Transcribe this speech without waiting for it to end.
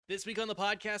This week on the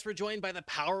podcast, we're joined by the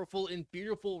powerful and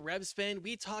beautiful RevSpin.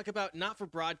 We talk about not for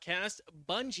broadcast,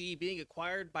 Bungie being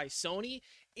acquired by Sony,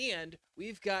 and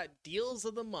we've got deals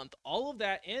of the month. All of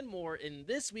that and more in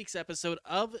this week's episode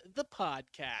of the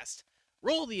podcast.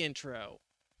 Roll the intro.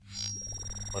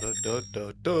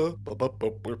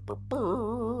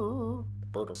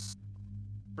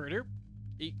 Birder,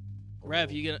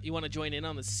 Rev, you want to join in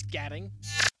on the scatting?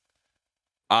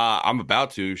 I'm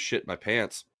about to shit my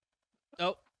pants.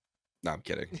 Oh. No, I'm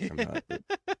kidding. I'm not. I'm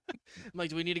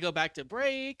like, do we need to go back to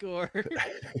break or?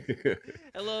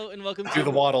 Hello and welcome to Do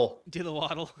the waddle. Do the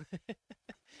waddle.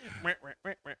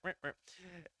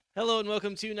 Hello and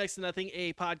welcome to Next to Nothing,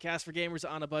 a podcast for gamers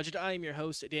on a budget. I am your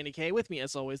host, Danny K. With me,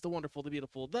 as always, the wonderful, the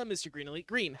beautiful, the Mr. Green Elite.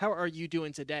 Green, how are you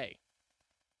doing today?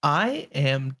 I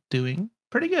am doing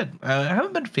pretty good. I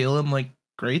haven't been feeling like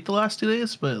great the last 2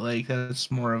 days, but like that's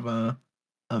more of a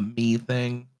me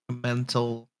thing, a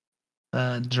mental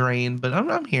drain. But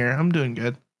I'm here. I'm doing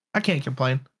good. I can't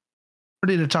complain.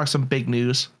 Ready to talk some big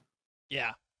news.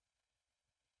 Yeah.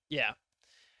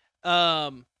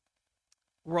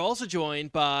 We're also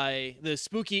joined by the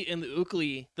Spooky and the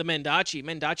Ookly, the Mendachi.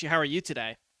 Mendachi, how are you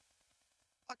today?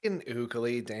 Fucking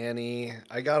ookly, Danny.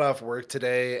 I got off work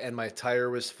today and my tire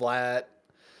was flat.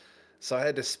 So I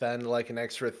had to spend like an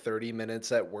extra 30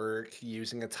 minutes at work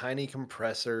using a tiny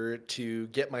compressor to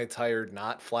get my tire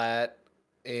not flat.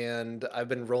 And I've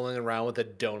been rolling around with a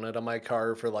donut on my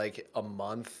car for like a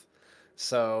month.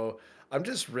 So I'm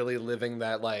just really living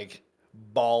that like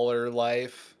baller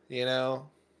life, you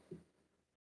know?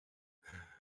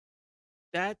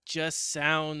 That just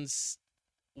sounds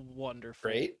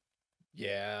wonderful. Great.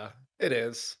 Yeah, it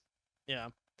is. Yeah.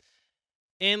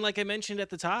 And like I mentioned at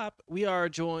the top, we are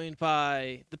joined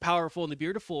by the powerful and the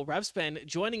beautiful RevSpin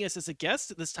joining us as a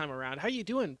guest this time around. How you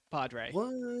doing, Padre?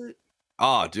 What?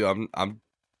 Oh, dude, I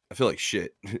feel like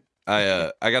shit.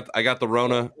 I got the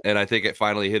Rona, and I think it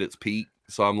finally hit its peak.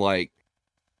 So I'm like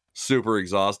super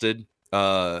exhausted.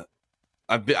 I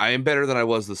am better than I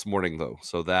was this morning though,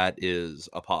 so that is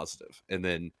a positive. And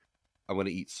then I'm gonna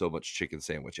eat so much chicken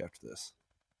sandwich after this.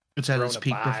 It's at its Corona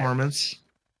peak bye. performance.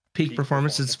 Peak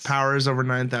performance. Its performance. power is over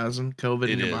 9,000. COVID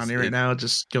It in your is. body right now,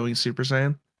 just going Super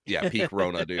Saiyan. Yeah, peak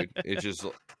Rona, dude.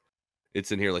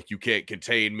 It's in here like you can't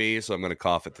contain me, so I'm gonna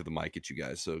cough it through the mic at you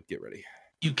guys. So get ready.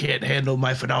 You can't handle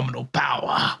my phenomenal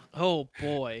power. Oh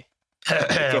boy.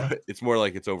 It's more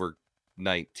like it's over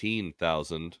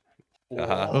 19,000. Ooh.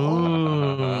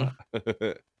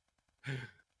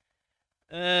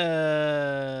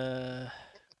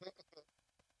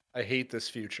 I hate this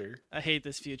future. I hate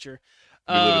this future.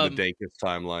 We live in the dankest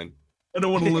timeline. I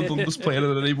don't want to live on this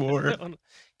planet anymore.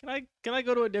 Can I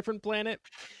go to a different planet?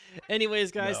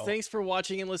 Anyways, guys, No. thanks for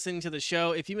watching and listening to the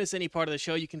show. If you miss any part of the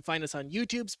show, you can find us on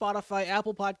YouTube, Spotify,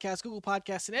 Apple Podcasts, Google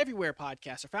Podcasts, and everywhere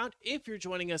podcasts are found. If you're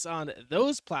joining us on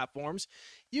those platforms,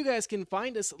 you guys can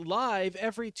find us live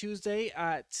every Tuesday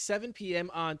at 7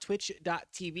 p.m. on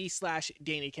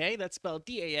twitch.tv/DannyK. That's spelled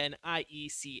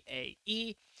DANIECAE.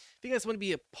 If you guys want to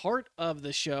be a part of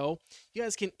the show, you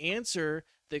guys can answer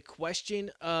the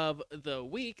question of the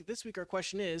week. This week, our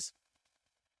question is,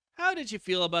 how did you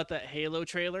feel about that Halo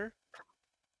trailer?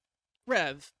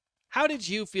 Rev, how did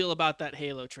you feel about that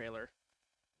Halo trailer?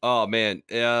 Oh man,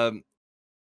 it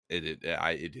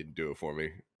didn't do it for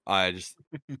me. I just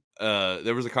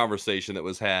there was a conversation that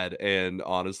was had, and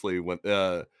honestly, when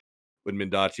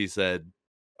Mendachi said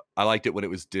I liked it when it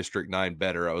was District 9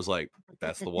 better, I was like,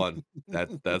 that's the one.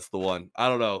 That's the one. I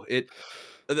don't know.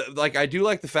 Like I do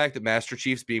like the fact that Master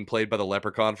Chief's being played by the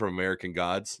Leprechaun from American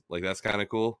Gods. Like that's kind of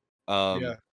cool.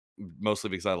 Yeah. Mostly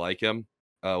because I like him.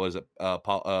 What is it?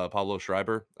 Pablo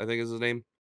Schreiber, I think is his name.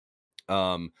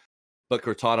 But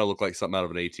Cortana looked like something out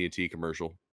of an AT&T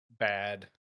commercial. Bad.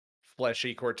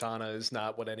 Fleshy Cortana is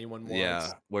not what anyone wants.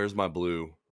 Yeah. Where's my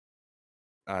blue?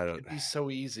 I don't. It'd be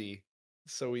so easy.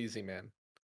 So easy, man.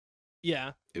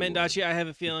 Yeah. It Mendachi, I have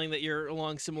a feeling that you're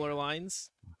along similar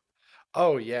lines.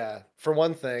 Oh yeah. For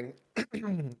one thing,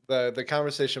 the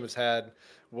conversation was had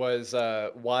was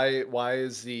why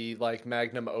is the like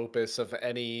magnum opus of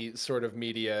any sort of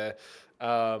media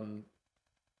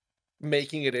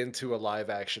making it into a live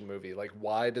action movie? Like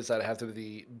why does that have to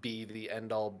be the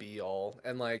end all be all?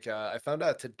 And like I found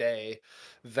out today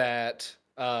that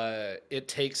It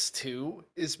Takes Two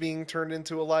is being turned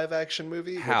into a live action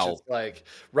movie. How? Which is like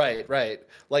right.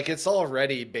 Like it's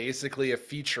already basically a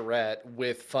featurette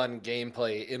with fun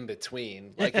gameplay in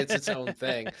between. Like it's its own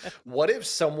thing. What if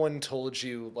someone told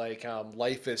you like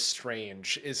Life is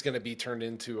Strange is gonna be turned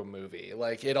into a movie?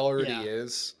 Like it already Yeah.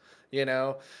 is. You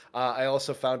know, I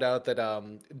also found out that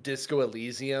Disco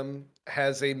Elysium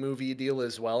has a movie deal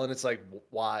as well, and it's like,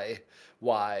 why?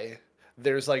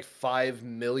 There's like 5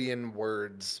 million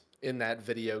words in that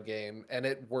video game, and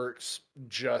it works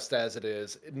just as it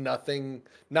is. Not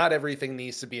everything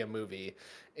needs to be a movie.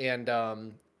 And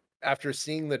after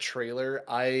seeing the trailer,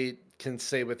 I can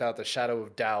say without the shadow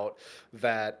of doubt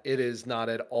that it is not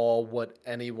at all what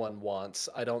anyone wants.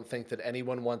 I don't think that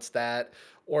anyone wants that,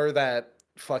 or that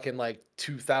fucking like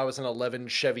 2011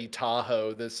 Chevy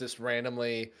Tahoe that's just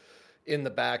randomly in the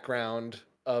background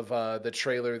of the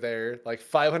trailer there, like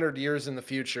 500 years in the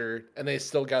future, and they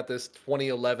still got this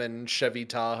 2011 Chevy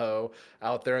Tahoe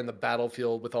out there in the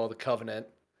battlefield with all the Covenant.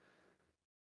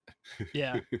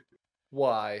 Yeah.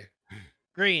 Why?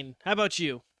 Green, how about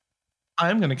you?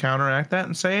 I'm going to counteract that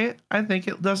and say I think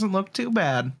it doesn't look too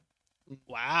bad.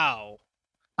 Wow.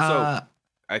 So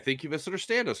I think you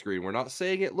misunderstand us, Green. We're not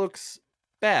saying it looks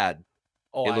bad.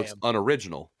 Oh, It I looks am.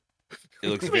 unoriginal. It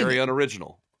looks I mean, very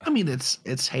unoriginal. I mean,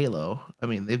 it's Halo. I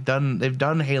mean, they've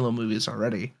done Halo movies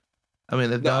already. I mean,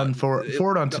 they've No, done Forward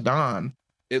no, Unto Dawn.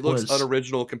 It looks was-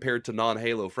 unoriginal compared to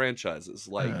non-Halo franchises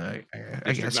like I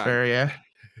District guess 9. fair, yeah.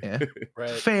 Right.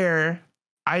 Fair.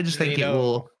 I just think it Halo.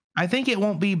 will. I think it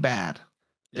won't be bad.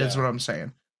 Is Yeah. what I'm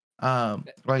saying.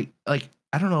 Like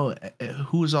I don't know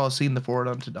who's all seen the Forward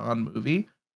Unto Dawn movie.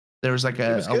 There was like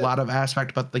It was a good. lot of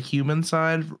aspect about the human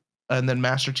side, and then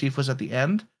Master Chief was at the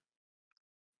end.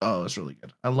 Oh, it was really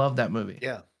good. I love that movie.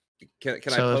 Yeah. Can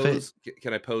So if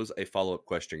I pose a follow-up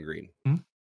question, Green? Hmm?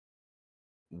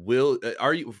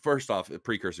 Are you, first off, a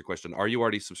precursor question, are you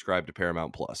already subscribed to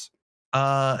Paramount Plus?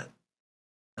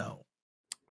 No.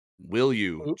 Will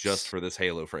you Oops. just for this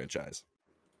Halo franchise?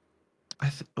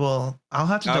 Well, I'll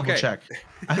have to double Okay. check.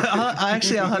 I'll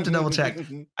have to double check.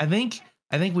 I think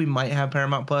we might have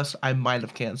Paramount Plus. I might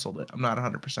have canceled it. I'm not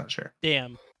 100% sure.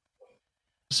 Damn.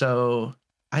 So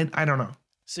I don't know.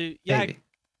 So yeah, Maybe.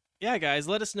 yeah, guys,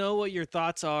 let us know what your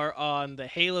thoughts are on the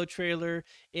Halo trailer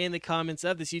in the comments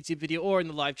of this YouTube video or in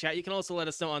the live chat. You can also let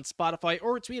us know on Spotify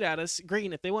or tweet at us.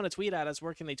 Green, if they want to tweet at us,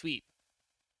 where can they tweet?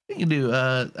 You can do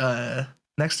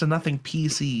next to nothing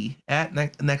PC at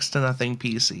next to nothing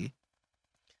PC.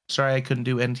 Sorry, I couldn't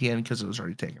do NTN because it was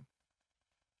already taken.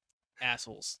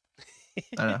 Assholes.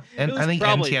 I know. And It I was think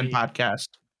probably NTN me. podcast.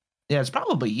 Yeah, it's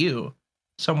probably you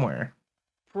somewhere.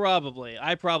 Probably.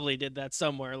 I probably did that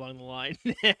somewhere along the line.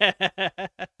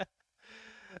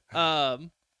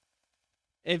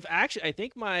 If actually I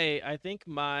think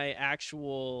my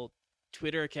actual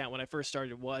Twitter account when I first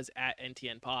started was at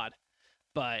NTN Pod,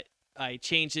 but I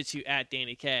changed it to at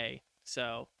Danny K.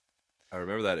 So I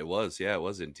remember that it was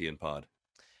in TN Pod.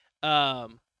 all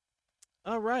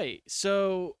right.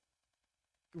 So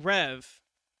Rev,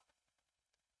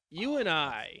 you and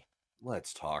I,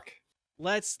 Let's talk.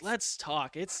 let's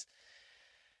talk. It's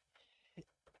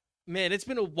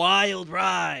been a wild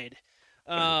ride.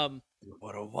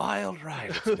 What a wild ride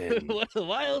it's been. What a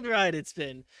wild ride it's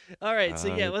been. All right,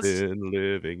 so yeah, I've been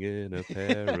living in a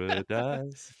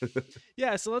paradise.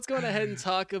 so let's go ahead and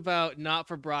talk about Not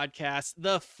for Broadcast,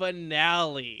 the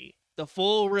finale, the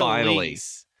full release. Finally.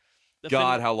 The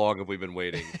God, how long have we been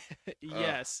waiting?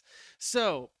 Yes.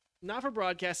 So, Not for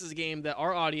Broadcast is a game that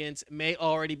our audience may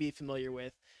already be familiar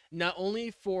with, not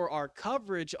only for our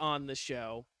coverage on the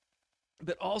show,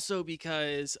 but also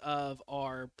because of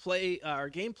our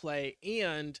gameplay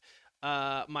and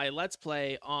my Let's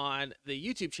Play on the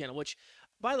YouTube channel, which,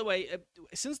 by the way,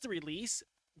 since the release,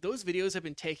 those videos have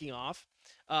been taking off.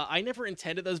 I never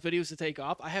intended those videos to take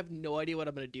off. I have no idea what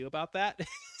I'm going to do about that.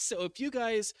 So if you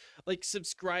guys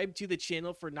subscribe to the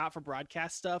channel for Not for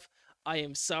Broadcast stuff, I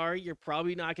am sorry. You're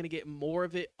probably not going to get more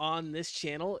of it on this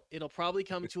channel. It'll probably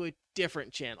come to a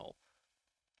different channel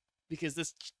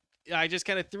because I just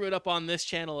kind of threw it up on this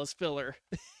channel as filler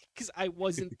because I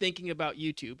wasn't thinking about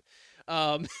YouTube.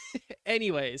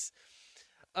 Anyways,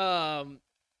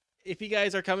 if you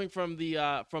guys are coming from the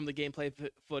gameplay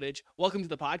footage, welcome to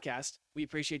the podcast. We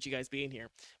appreciate you guys being here.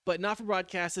 But Not for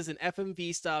Broadcast is an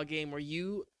FMV style game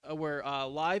where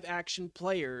live action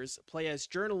players play as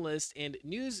journalists and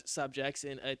news subjects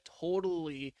in a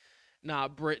totally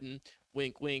not Britain,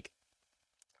 wink wink,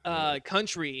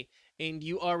 country, and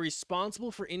you are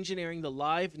responsible for engineering the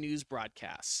live news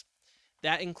broadcasts.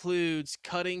 That includes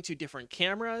cutting to different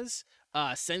cameras,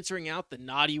 censoring out the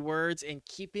naughty words, and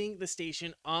keeping the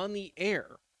station on the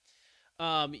air.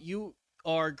 You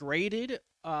are graded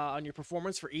on your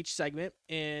performance for each segment,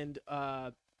 and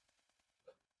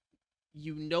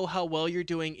you know how well you're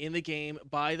doing in the game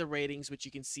by the ratings, which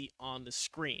you can see on the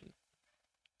screen.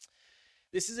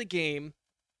 This is a game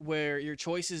where your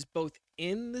choices both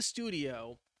in the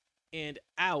studio and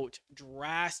out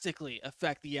drastically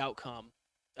affect the outcome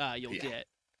you'll get.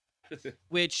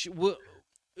 which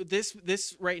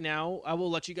this right now, I will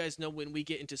let you guys know when we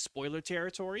get into spoiler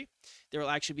territory. There will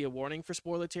actually be a warning for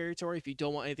spoiler territory if you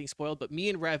don't want anything spoiled. But me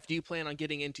and Rev do plan on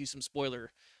getting into some spoilers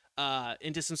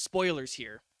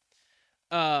here.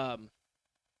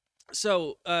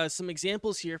 So some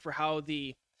examples here for how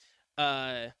the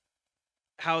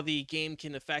game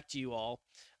can affect you all,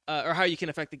 or how you can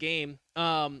affect the game.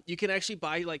 You can actually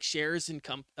buy like shares in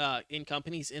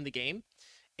companies in the game,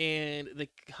 and the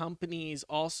companies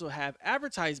also have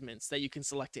advertisements that you can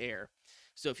select to air.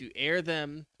 So if you air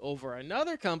them over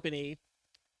another company,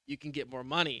 you can get more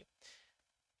money.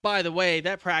 By the way,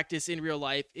 that practice in real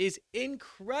life is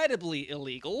incredibly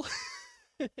illegal.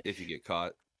 If you get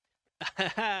caught.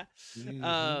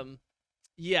 Mhm.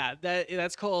 Yeah,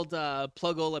 that's called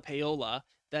plugola payola.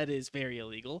 That is very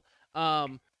illegal.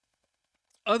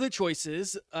 Other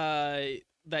choices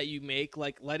that you make,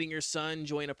 like letting your son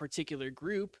join a particular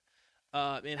group,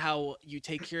 and how you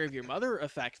take care of your mother,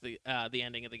 affect the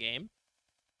ending of the game.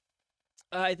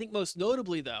 I think most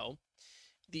notably, though,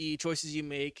 the choices you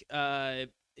make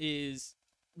is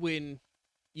when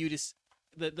you just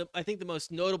I think the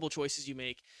most notable choices you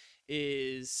make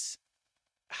is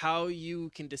how you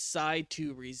can decide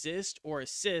to resist or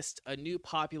assist a new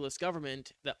populist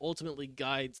government that ultimately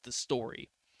guides the story.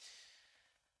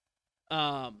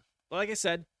 Like I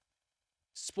said,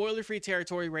 spoiler-free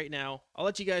territory right now. I'll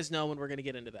let you guys know when we're going to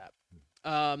get into that.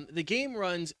 The game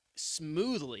runs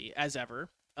smoothly as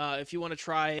ever. If you want to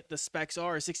try it, the specs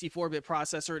are a 64-bit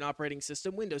processor and operating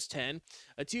system, Windows 10,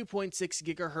 a 2.6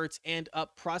 gigahertz and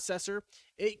up processor,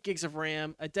 8 gigs of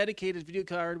RAM, a dedicated video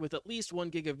card with at least 1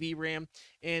 gig of VRAM,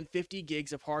 and 50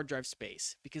 gigs of hard drive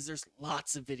space, because there's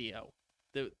lots of video.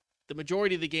 The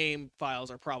majority of the game files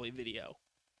are probably video.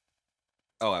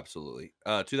 Oh, absolutely.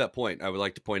 To that point, I would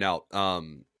like to point out,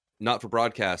 Not for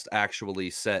Broadcast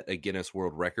actually set a Guinness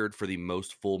World Record for the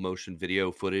most full motion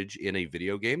video footage in a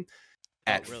video game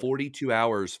at really? 42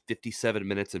 hours, 57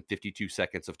 minutes, and 52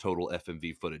 seconds of total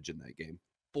FMV footage in that game.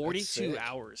 42 sick.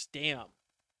 hours. Damn.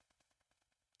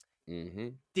 Mm-hmm.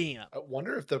 Damn. I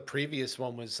wonder if the previous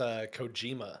one was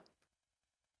Kojima.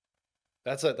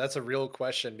 That's a real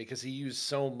question because he used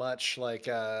so much like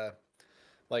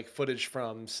footage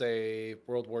from say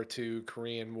World War II,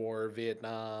 Korean War,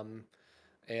 Vietnam,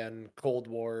 and Cold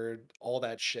War, all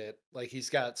that shit. Like he's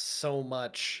got so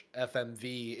much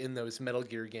FMV in those Metal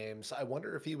Gear games. I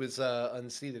wonder if he was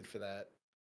unseated for that.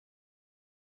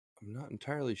 I'm not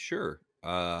entirely sure.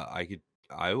 I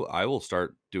will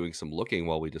start doing some looking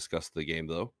while we discuss the game,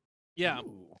 though. Yeah.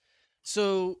 Ooh.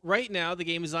 So right now the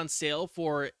game is on sale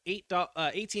for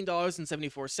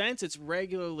 $18.74. It's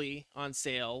regularly on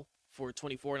sale for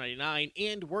 $24.99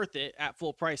 and worth it at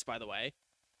full price, by the way.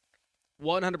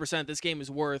 100% this game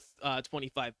is worth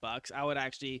 $25. I would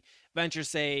actually venture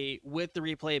say with the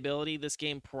replayability, this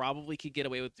game probably could get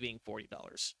away with being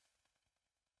 $40.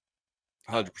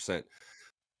 100%.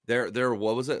 There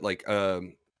what was it? Like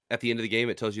at the end of the game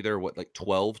it tells you there are what, like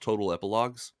 12 total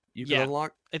epilogues you can Yeah.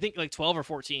 unlock? I think like 12 or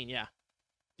 14, yeah.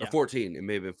 Or 14. It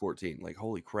may have been 14. Like,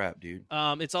 holy crap, dude.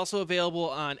 It's also available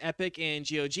on Epic and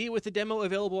GOG with the demo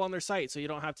available on their site, so you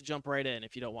don't have to jump right in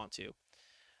if you don't want to.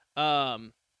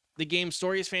 The game's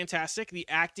story is fantastic. The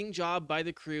acting job by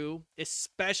the crew,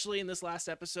 especially in this last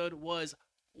episode, was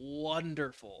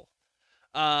wonderful.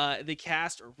 The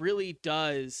cast really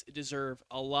does deserve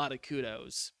a lot of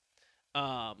kudos.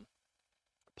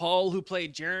 Paul, who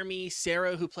played Jeremy,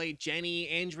 Sarah, who played Jenny,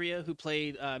 Andrea, who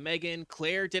played Megan,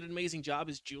 Claire did an amazing job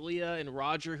as Julia, and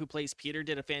Roger, who plays Peter,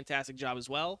 did a fantastic job as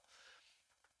well.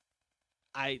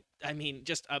 I mean,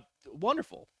 just a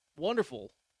wonderful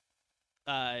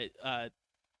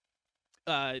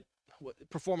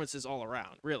performances all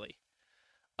around, really.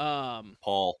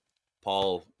 Paul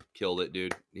killed it,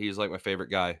 dude. He's like my favorite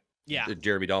guy. Yeah.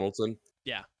 Jeremy Donaldson.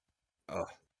 Yeah. Oh,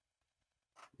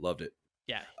 loved it.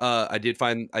 Yeah. I did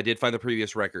find the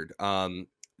previous record. The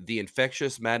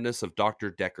Infectious Madness of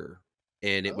Dr. Decker,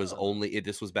 and it was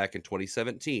this was back in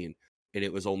 2017, and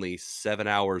it was only 7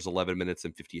 hours, 11 minutes,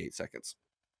 and 58 seconds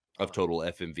of total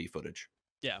FMV footage.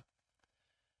 Yeah.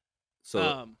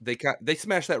 So they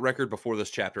smashed that record before this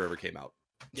chapter ever came out.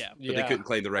 Yeah. But they couldn't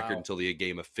claim the record Wow. until the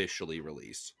game officially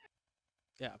released.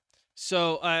 Yeah.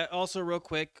 So also real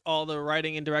quick, all the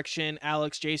writing and direction,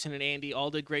 Alex, Jason, and Andy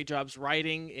all did great jobs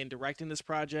writing and directing this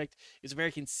project. It's a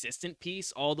very consistent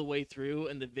piece all the way through,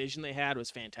 and the vision they had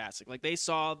was fantastic. Like they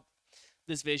saw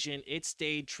this vision, it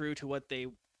stayed true to what they,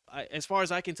 as far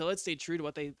as I can tell, it stayed true to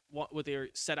what they were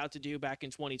set out to do back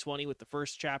in 2020 with the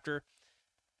first chapter.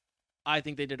 I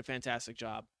think they did a fantastic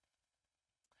job.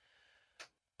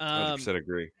 100%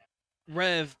 agree.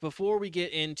 Rev, before we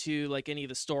get into like any of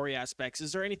the story aspects,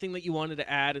 is there anything that you wanted to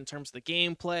add in terms of the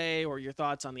gameplay or your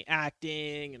thoughts on the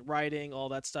acting and writing, all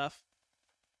that stuff?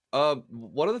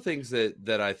 One of the things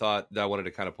that I thought that I wanted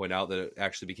to kind of point out that it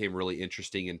actually became really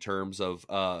interesting in terms of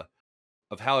how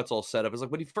it's all set up is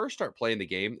like when you first start playing the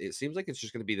game, it seems like it's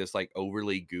just going to be this like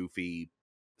overly goofy,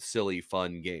 silly,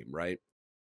 fun game, right?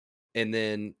 And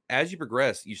then as you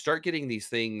progress, you start getting these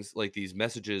things like these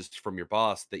messages from your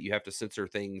boss that you have to censor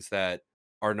things that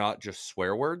are not just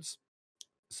swear words.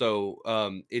 So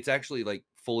it's actually like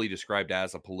fully described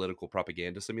as a political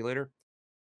propaganda simulator.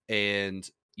 And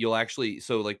you'll actually,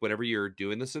 so like whenever you're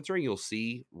doing the censoring, you'll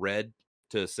see red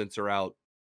to censor out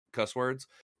cuss words,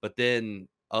 but then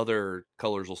other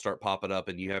colors will start popping up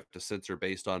and you have to censor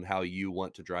based on how you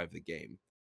want to drive the game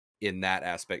in that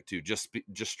aspect too, just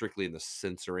strictly in the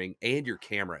censoring and your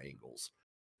camera angles.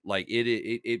 Like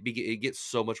it gets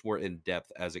so much more in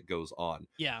depth as it goes on.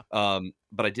 Yeah.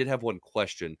 But I did have one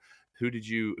question.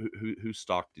 Who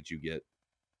stock did you get?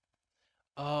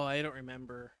 Oh, I don't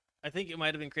remember. I think it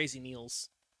might have been Crazy Neil's.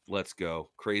 Let's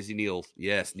go. Crazy Neil.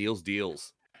 Yes, Neil's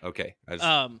deals. Okay.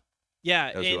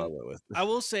 Yeah, That's who I and went with. I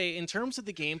will say in terms of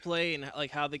the gameplay and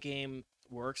like how the game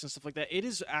works and stuff like that, it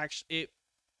is actually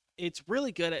it's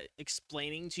really good at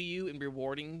explaining to you and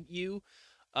rewarding you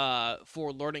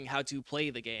for learning how to play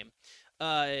the game.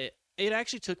 It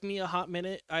actually took me a hot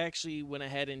minute. I actually went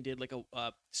ahead and did like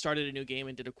a started a new game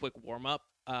and did a quick warm up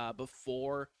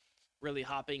before really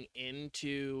hopping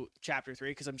into chapter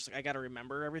 3 because I'm just like I got to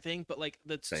remember everything. But like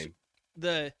Same.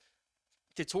 the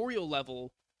tutorial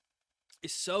level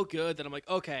is so good that I'm like,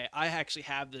 okay, I actually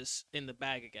have this in the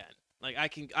bag again. Like I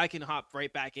can hop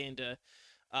right back into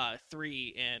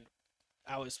 3 and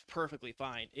I was perfectly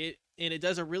fine. It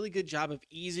does a really good job of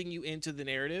easing you into the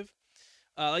narrative.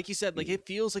 Like you said, like it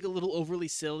feels like a little overly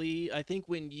silly. I think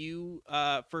when you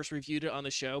first reviewed it on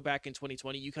the show back in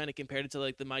 2020, you kind of compared it to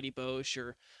like the Mighty Bosch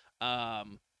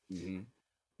um Mhm.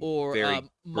 or Very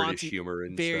British Monty humor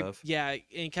and very stuff. yeah,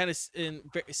 and kind of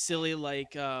silly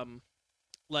like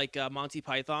Monty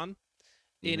Python.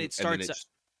 And Mhm. it And then starts it's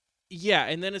yeah,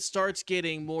 and then it starts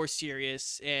getting more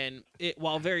serious and it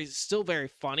while still very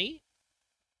funny,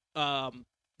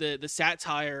 the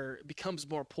satire becomes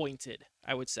more pointed,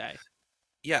 I would say.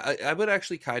 yeah, I would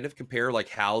actually kind of compare like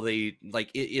how they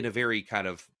like in a very kind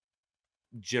of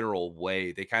general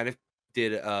way. They kind of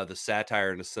did the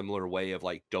satire in a similar way of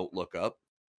like Don't Look Up,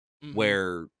 Hmm.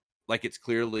 where like it's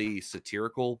clearly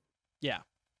satirical, Yeah.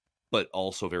 but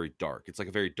also very dark. It's like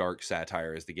a very dark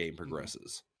satire as the game Hmm.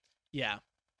 progresses. Yeah.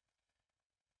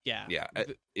 Yeah. Yeah,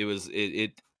 it was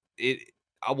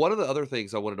one of the other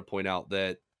things I wanted to point out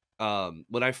that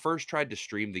when I first tried to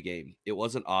stream the game, it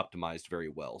wasn't optimized very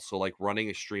well. So like running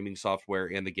a streaming software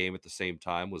and the game at the same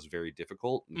time was very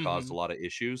difficult and caused Hmm. a lot of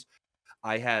issues.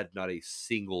 I had not a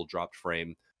single dropped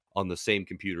frame on the same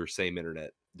computer, same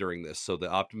internet during this. So the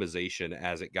optimization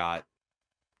as it got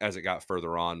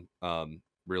further on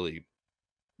really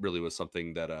was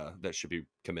something that that should be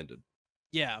commended.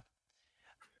 Yeah.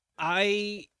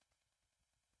 I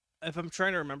if I'm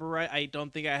trying to remember right, I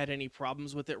don't think I had any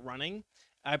problems with it running.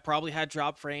 I probably had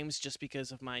drop frames just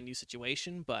because of my new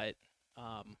situation, but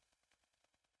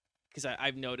because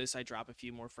I've noticed I drop a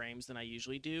few more frames than I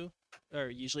usually do or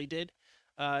usually did.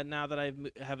 Now that I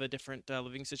have a different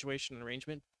living situation and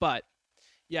arrangement, but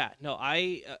yeah, no,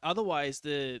 I otherwise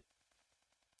the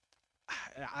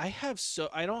I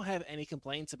don't have any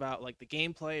complaints about like the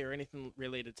gameplay or anything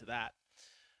related to that.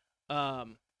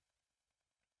 Um,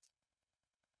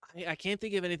 I can't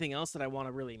think of anything else that I want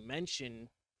to really mention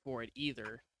for it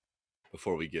either.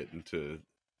 Before we get into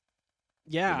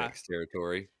the Yeah, next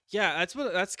territory. yeah,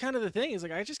 that's kind of the thing is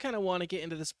like I just kind of want to get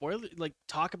into the spoiler, like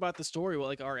talk about the story,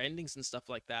 like our endings and stuff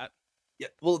like that. Yeah,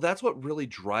 well, that's what really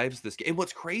drives this game. And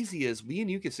what's crazy is me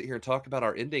and you can sit here and talk about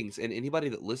our endings, and anybody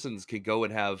that listens could go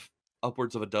and have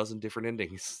upwards of a dozen different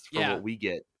endings for Yeah, what we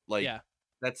get. Like, yeah.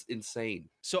 that's insane.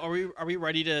 So are we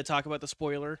ready to talk about the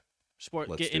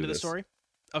Let's get do into the this. story?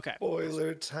 Okay.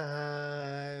 Spoiler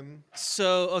time.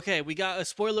 So, okay, we got a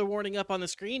spoiler warning up on the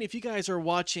screen. If you guys are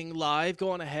watching live, go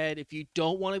on ahead. If you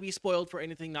don't want to be spoiled for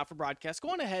anything not for broadcast, go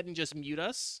on ahead and just mute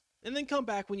us and then come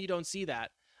back when you don't see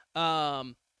that.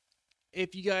 Um,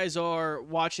 if you guys are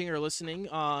watching or listening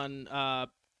on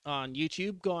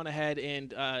YouTube, go on ahead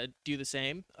and do the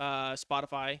same.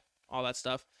 Spotify, all that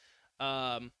stuff.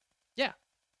 Yeah.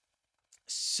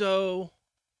 So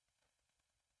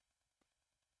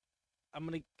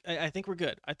I think we're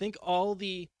good. I think all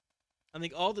the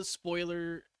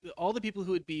people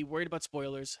who would be worried about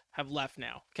spoilers have left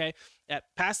now. Okay, at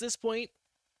past this point,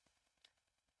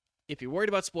 if you're worried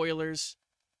about spoilers,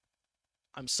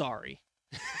 I'm sorry.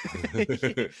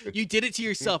 You did it to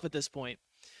yourself at this point.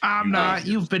 I'm You not. raised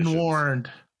your You've been suspicions.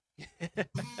 warned.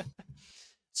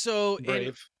 So in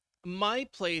Brave. my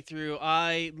playthrough,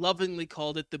 I lovingly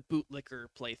called it the bootlicker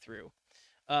playthrough.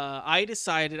 I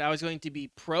decided I was going to be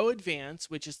pro advance,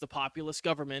 which is the populist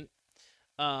government.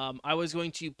 I was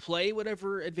going to play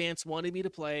whatever advance wanted me to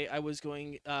play. I was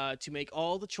going to make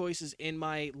all the choices in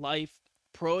my life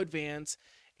pro advance,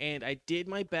 and I did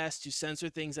my best to censor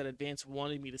things that advance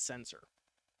wanted me to censor.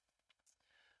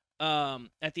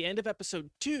 At the end of episode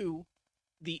 2,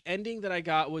 the ending that I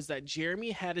got was that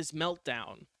Jeremy had his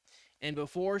meltdown, and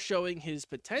before showing his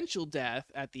potential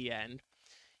death at the end,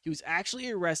 he was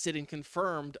actually arrested and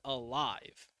confirmed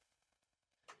alive.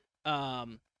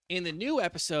 In the new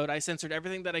episode, I censored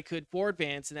everything that I could for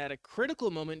advance, and at a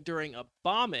critical moment during a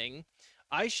bombing,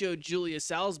 I showed Julia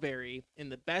Salisbury in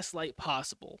the best light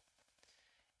possible.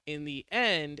 In the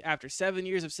end, after 7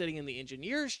 years of sitting in the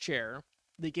engineer's chair,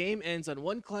 the game ends on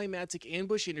one climactic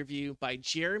ambush interview by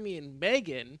Jeremy and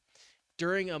Megan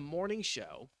during a morning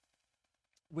show,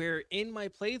 where in my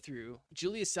playthrough,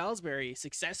 Julia Salisbury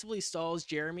successfully stalls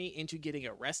Jeremy into getting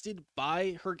arrested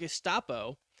by her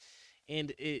Gestapo,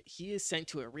 and he is sent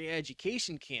to a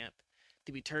re-education camp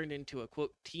to be turned into a,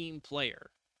 quote, team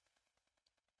player.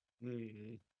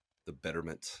 Mm. The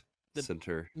Betterment The-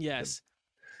 Center. Yes.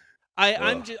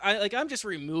 I'm Ugh. just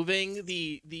removing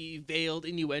the veiled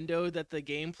innuendo that the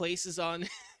game places on.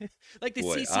 Like the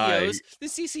Boy, CCOs. The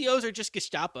CCOs are just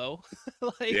Gestapo.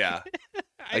 Like, Yeah.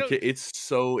 I don't, It's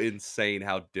so insane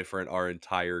how different our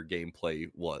entire gameplay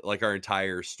was, like our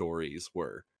entire stories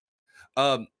were.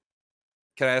 Can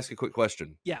I ask a quick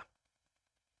question? Yeah.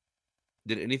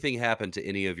 Did anything happen to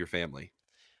any of your family?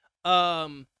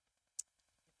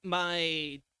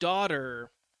 My daughter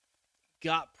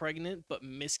got pregnant but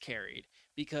miscarried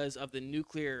because of the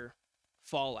nuclear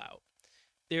fallout.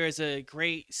 There is a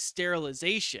great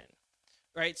sterilization,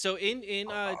 right? So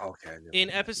Okay. in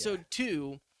episode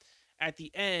 2, at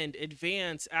the end,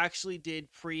 Advance actually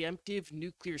did preemptive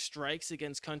nuclear strikes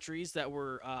against countries that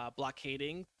were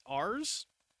blockading ours.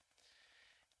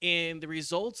 And the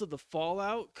results of the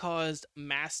fallout caused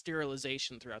mass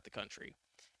sterilization throughout the country.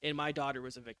 And my daughter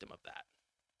was a victim of that.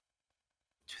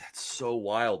 Dude, that's so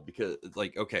wild because,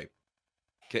 like, okay,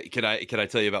 can I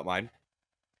tell you about mine?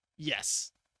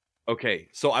 Yes. Okay,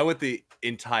 so I went the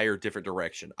entire different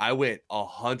direction. I went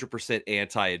 100%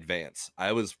 anti-advance.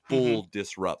 I was full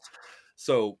disrupt.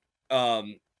 So,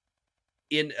 I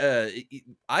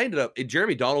ended up.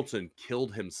 Jeremy Donaldson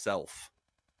killed himself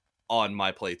on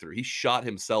my playthrough. He shot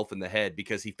himself in the head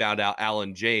because he found out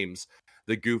Alan James,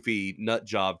 the goofy nut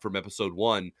job from episode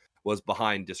 1, was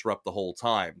behind Disrupt the whole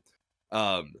time.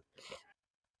 And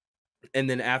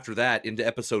then after that, into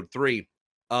episode 3,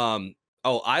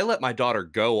 I let my daughter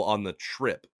go on the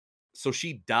trip. So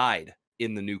she died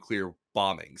in the nuclear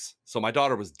bombings. So my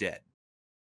daughter was dead.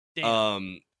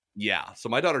 Damn. Yeah. So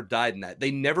my daughter died in that.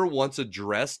 They never once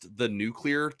addressed the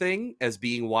nuclear thing as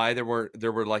being why there was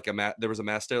a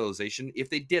mass sterilization. If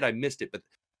they did, I missed it. But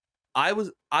I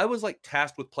was like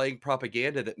tasked with playing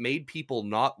propaganda that made people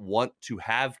not want to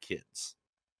have kids.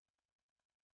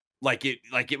 Like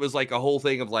it was like a whole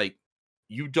thing of like,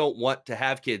 you don't want to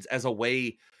have kids as a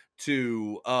way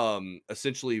to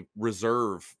essentially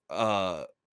reserve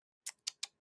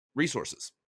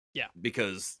resources. Yeah.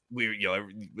 Because we,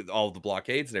 with all the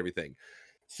blockades and everything.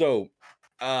 So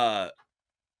after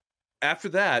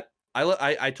that,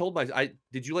 I told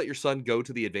did you let your son go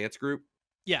to the advanced group?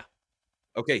 Yeah.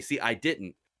 Okay, see, I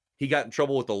didn't. He got in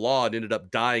trouble with the law and ended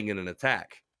up dying in an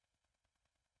attack.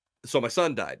 So my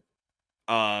son died.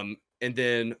 And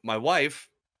then my wife,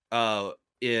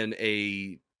 in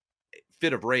a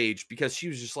fit of rage, because she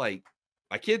was just like,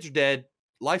 my kids are dead,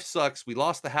 life sucks, we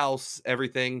lost the house,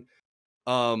 everything.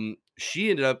 She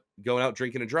ended up going out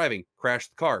drinking and driving,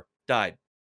 crashed the car, died.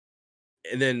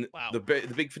 And then Wow. the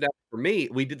big finale for me,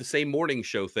 we did the same morning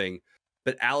show thing,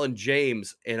 but Alan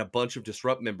James and a bunch of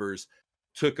Disrupt members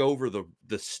took over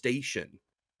the station,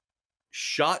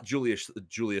 shot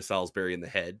Julia Salisbury in the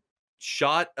head,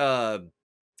 shot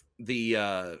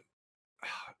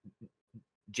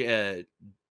Jenny.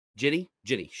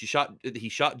 He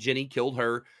shot Jenny, killed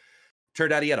her.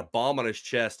 Turned out he had a bomb on his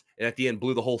chest, and at the end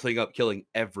blew the whole thing up, killing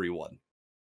everyone.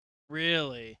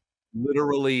 Really?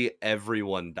 Literally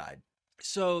everyone died.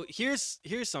 So here's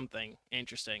something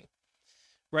interesting.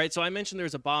 Right? So I mentioned there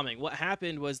was a bombing. What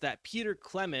happened was that Peter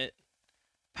Clement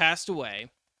passed away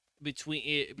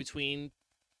between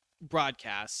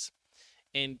broadcasts,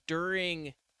 and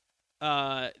during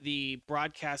the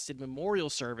broadcasted memorial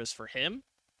service for him,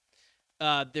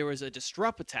 there was a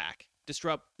Disrupt attack.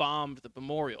 Disrupt bombed the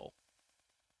memorial.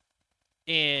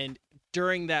 And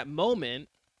during that moment,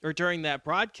 or during that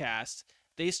broadcast,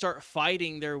 they start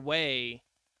fighting their way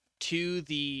to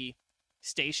the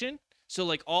station. So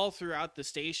like all throughout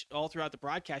the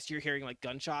broadcast, you're hearing like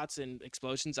gunshots and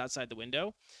explosions outside the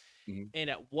window. Mhm. And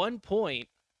at one point,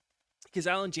 because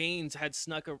Alan James had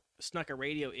snuck a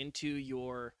radio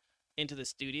into the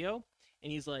studio,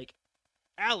 and he's like,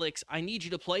 Alex, I need you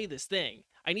to play this thing.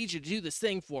 I need you to do this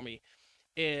thing for me.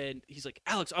 And he's like,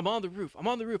 Alex, I'm on the roof.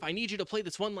 I need you to play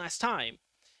this one last time.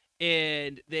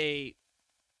 And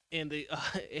and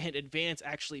Advance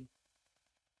actually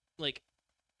like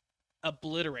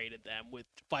obliterated them with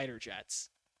fighter jets.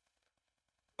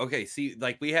 Okay, see,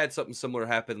 like we had something similar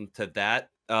happen to that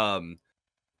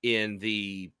in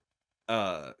the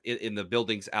in the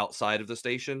buildings outside of the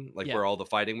station, like Yeah. where all the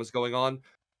fighting was going on.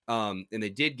 And they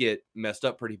did get messed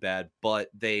up pretty bad, but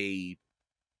they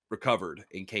recovered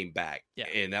and came back. Yeah.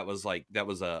 And that was a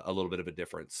little bit of a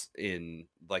difference in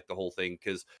like the whole thing,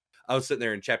 because I was sitting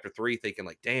there in chapter 3 thinking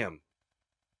like, damn,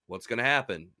 what's gonna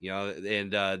happen?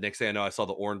 And next thing I know, I saw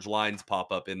the orange lines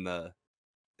pop up in the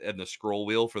scroll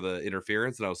wheel for the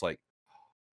interference, and I was like,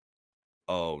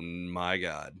 oh my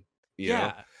god. You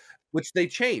know? Which they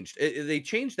changed. They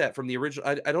changed that from the original.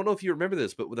 I don't know if you remember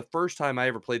this, but the first time I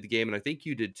ever played the game, and I think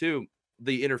you did too,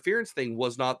 the interference thing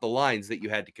was not the lines that you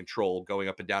had to control going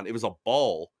up and down. It was a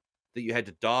ball that you had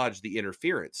to dodge the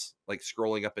interference, like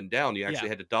scrolling up and down. You actually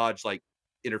had to dodge like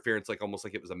interference, like almost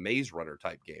like it was a Maze Runner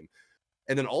type game.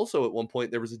 And then also at one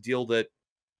point there was a deal that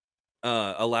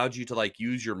allowed you to like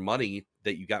use your money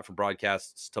that you got from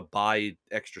broadcasts to buy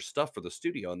extra stuff for the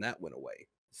studio, and that went away.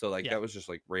 So like that was just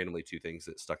like randomly 2 things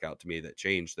that stuck out to me that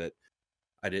changed that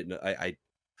I didn't.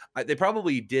 They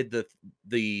probably did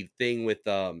the thing with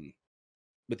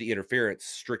the interference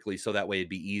strictly so that way it'd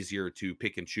be easier to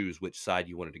pick and choose which side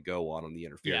you wanted to go on the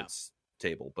interference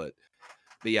table. But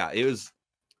yeah, it was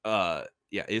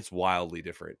it's wildly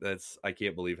different. I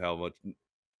can't believe how much.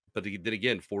 But then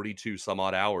again, 42 some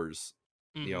odd hours,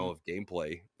 of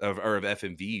gameplay of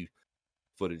FMV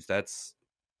footage. That's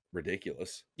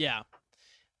ridiculous. Yeah.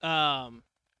 And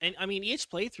I mean, each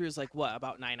playthrough is like what,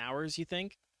 about 9 hours, you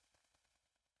think?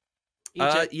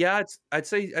 Yeah, I'd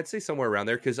say somewhere around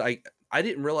there, because I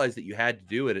didn't realize that you had to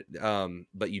do it.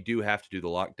 But you do have to do the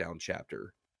lockdown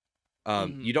chapter.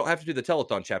 You don't have to do the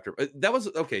telethon chapter. That was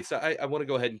okay. So I want to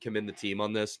go ahead and commend the team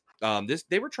on this.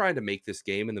 They were trying to make this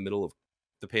game in the middle of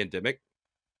the pandemic,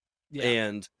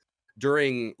 and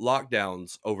during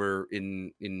lockdowns over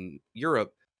in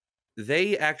Europe,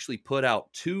 they actually put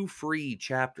out 2 free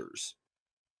chapters,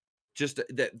 just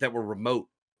that were remote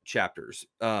chapters,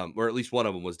 or at least one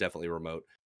of them was definitely remote,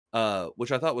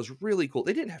 which I thought was really cool.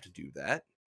 They didn't have to do that.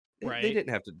 They didn't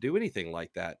have to do anything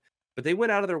like that, but they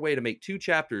went out of their way to make 2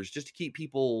 chapters just to keep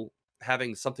people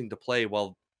having something to play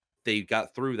while they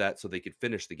got through that so they could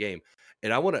finish the game.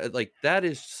 And I want to, like, that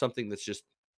is something that's just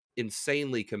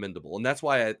insanely commendable. And that's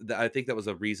why I think that was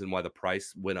a reason why the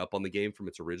price went up on the game from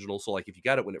its original. So like if you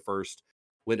got it when it first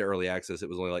went to early access, it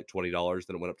was only like $20.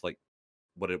 Then it went up to like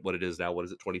what it is now. What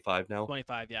is it, 25 now?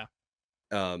 25, yeah.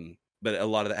 But a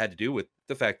lot of that had to do with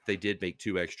the fact that they did make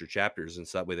 2 extra chapters, and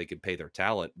so that way they could pay their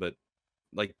talent. But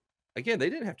like, again, they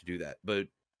didn't have to do that, but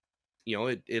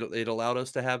it allowed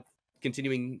us to have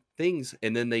continuing things.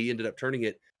 And then they ended up turning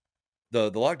it, the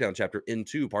lockdown chapter,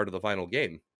 into part of the final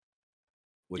game,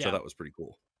 which I thought was pretty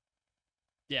cool.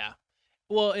 Yeah.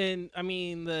 Well, and I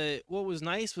mean, what was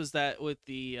nice was that with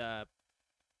the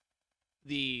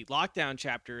lockdown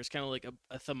chapter is kind of like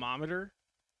a thermometer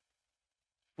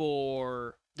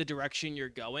for the direction you're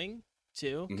going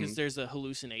too, because there's a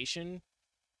hallucination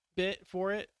bit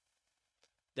for it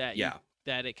that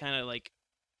it kind of like,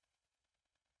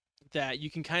 that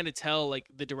you can kind of tell like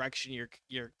the direction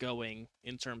you're going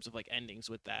in terms of like endings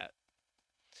with that.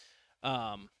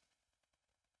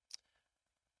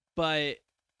 But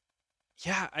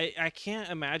yeah, I can't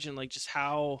imagine like just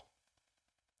how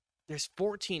there's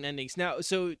 14 endings now.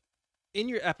 So in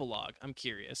your epilogue, I'm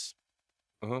curious.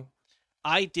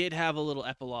 I did have a little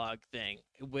epilogue thing,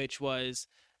 which was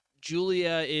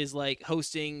Julia is like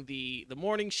hosting the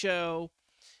morning show,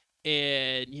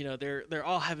 and they're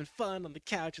all having fun on the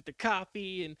couch with their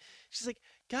coffee, and she's like,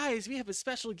 guys, we have a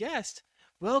special guest.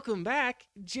 Welcome back,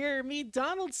 Jeremy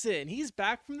Donaldson. He's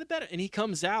back from the better. And he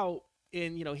comes out,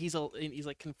 and he's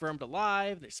like confirmed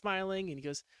alive, and they're smiling, and he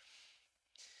goes,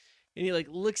 and he like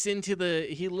looks into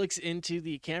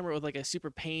the camera with like a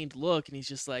super pained look, and he's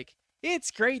just like,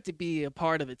 it's great to be a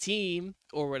part of a team,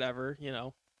 or whatever,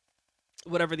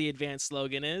 whatever the advanced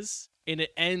slogan is. And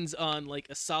it ends on like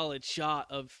a solid shot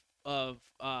of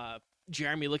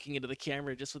Jeremy looking into the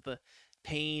camera just with a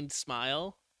pained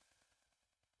smile.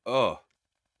 Oh,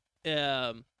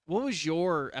 What was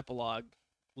your epilogue?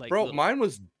 Like, Bro, little... mine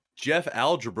was Jeff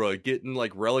Algebra getting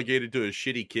like relegated to a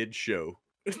shitty kids show.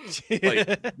 Like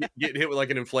getting hit with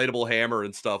like an inflatable hammer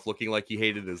and stuff, looking like he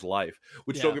hated his life.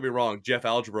 Which Yeah. don't get me wrong, Jeff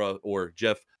Algebra or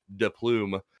Jeff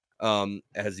DePlume,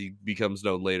 as he becomes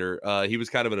known later, he was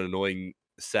kind of an annoying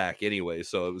sack anyway,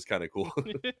 so it was kind of cool.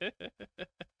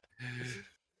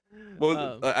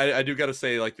 Well, I do gotta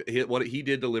say, like what he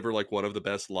did deliver like one of the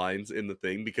best lines in the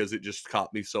thing, because it just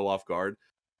caught me so off guard.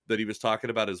 That he was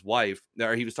talking about his wife.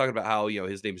 Now he was talking about how,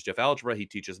 his name is Jeff Algebra. He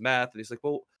teaches math, and he's like,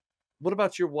 "Well, what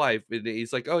about your wife?" And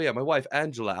he's like, "Oh yeah, my wife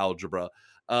Angela Algebra."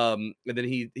 And then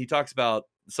he talks about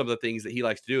some of the things that he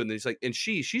likes to do, and then he's like, "And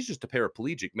she's just a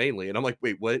paraplegic mainly." And I'm like,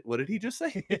 "Wait, what? What did he just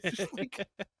say?" It's just like,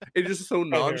 it's just so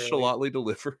nonchalantly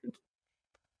delivered.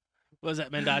 Was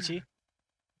that Mendachi?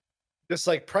 Just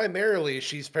like primarily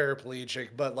she's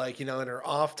paraplegic, but like, in her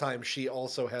off time she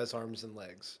also has arms and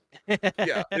legs.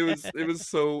 Yeah, it was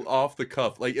so off the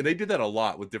cuff. Like, and they did that a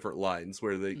lot with different lines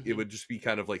where it would just be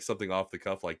kind of like something off the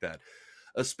cuff like that.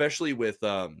 Especially with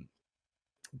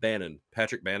Bannon,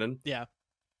 Patrick Bannon. Yeah.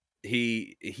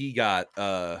 He got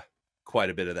quite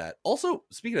a bit of that. Also,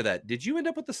 speaking of that, did you end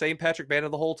up with the same Patrick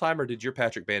Bannon the whole time, or did your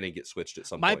Patrick Bannon get switched at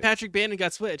some My point? Patrick Bannon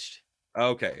got switched.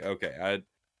 Okay.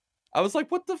 I was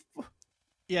like, what the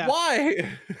Yeah.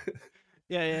 why?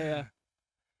 Yeah.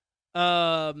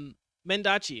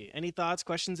 Mendachi, any thoughts,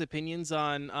 questions, opinions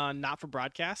on Not for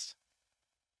Broadcast?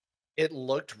 It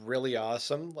looked really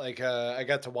awesome. Like I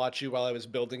got to watch you while I was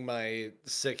building my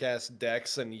sick ass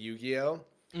decks and Yu-Gi-Oh.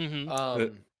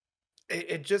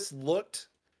 It just looked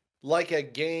like a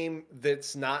game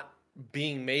that's not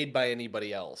being made by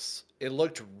anybody else. It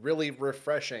looked really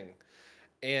refreshing.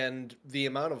 And the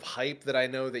amount of hype that I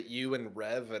know that you and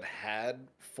Rev had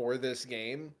for this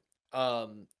game,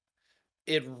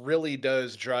 it really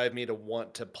does drive me to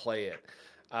want to play it.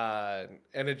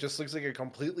 And it just looks like a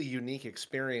completely unique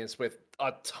experience with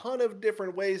a ton of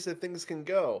different ways that things can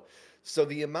go. So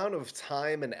the amount of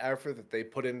time and effort that they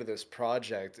put into this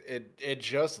project, it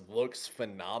just looks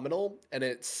phenomenal, and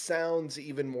it sounds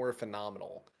even more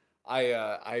phenomenal.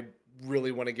 I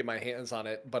really want to get my hands on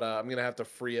it, but I'm gonna have to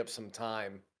free up some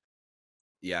time.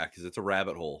 Yeah, because it's a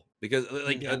rabbit hole. Because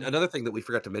like Yeah. another thing that we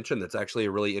forgot to mention that's actually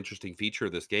a really interesting feature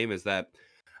of this game is that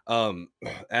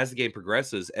as the game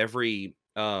progresses, every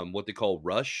what they call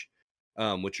rush,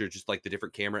 which are just like the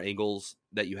different camera angles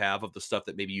that you have of the stuff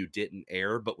that maybe you didn't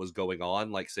air but was going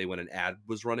on, like say when an ad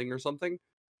was running or something.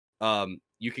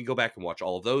 You can go back and watch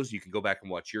all of those. You can go back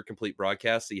and watch your complete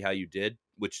broadcast, see how you did,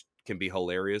 which can be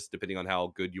hilarious depending on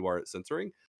how good you are at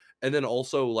censoring. And then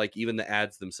also like even the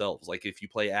ads themselves. Like if you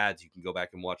play ads, you can go back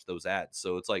and watch those ads.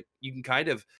 So it's like you can kind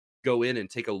of go in and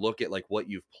take a look at like what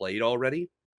you've played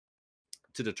already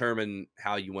to determine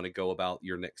how you want to go about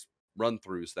your next run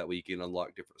through, so that way you can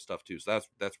unlock different stuff too. So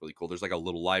that's really cool. There's like a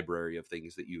little library of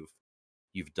things that you've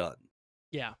done.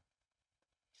 Yeah,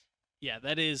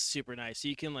 that is super nice. So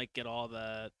you can like get all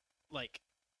the like,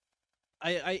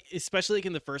 I especially like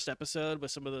in the first episode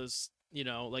with some of those,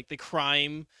 like the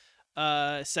crime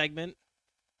segment,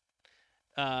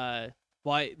 why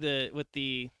with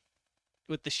the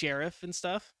sheriff and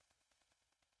stuff.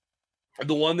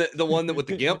 The one that with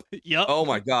the gimp. Yep. Oh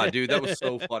my god, dude, that was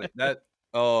so funny.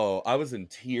 I was in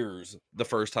tears the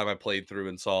first time I played through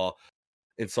and saw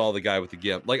the guy with the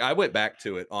gimp. Like I went back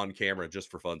to it on camera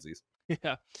just for funsies.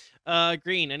 Yeah.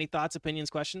 Green, any thoughts, opinions,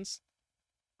 questions?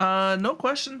 No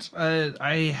questions.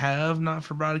 I have Not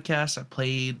for Broadcast. I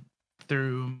played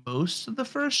through most of the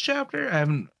first chapter. I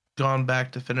haven't gone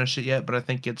back to finish it yet, but I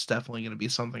think it's definitely going to be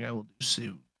something I will do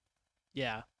soon.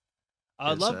 Yeah,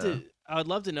 I would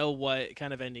love to know what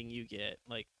kind of ending you get.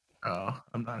 Like,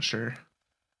 I'm not sure.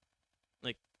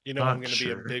 Like, I'm going to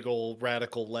be a big old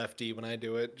radical lefty when I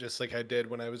do it, just like I did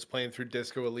when I was playing through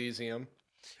Disco Elysium.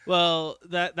 Well,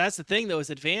 that's the thing though.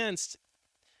 Is advanced.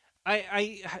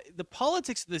 The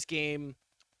politics of this game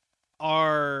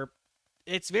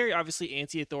it's very obviously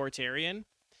anti-authoritarian,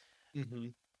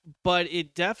 but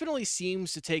it definitely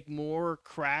seems to take more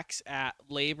cracks at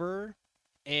labor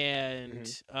and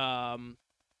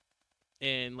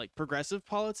and like progressive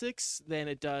politics than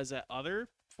it does at other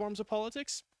forms of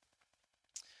politics,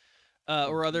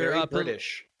 or other very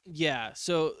British. Yeah,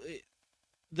 so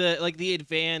the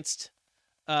advanced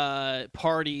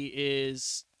party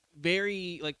is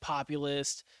very like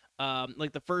populist.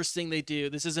 Like the first thing they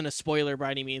do, this isn't a spoiler by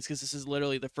any means because this is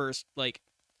literally the first like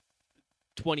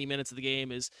 20 minutes of the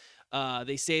game, is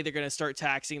they say they're going to start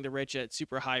taxing the rich at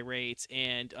super high rates,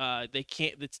 and they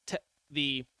can't,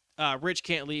 the rich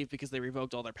can't leave because they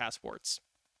revoked all their passports.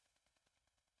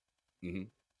 And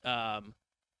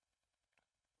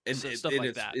stuff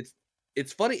like that. It's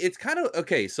it's funny. It's kind of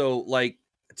okay. So, like,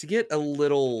 to get a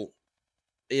little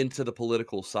into the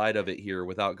political side of it here,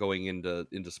 without going into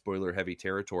spoiler heavy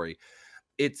territory,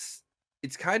 it's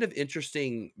it's kind of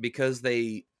interesting because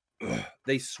they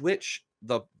switch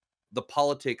the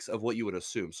politics of what you would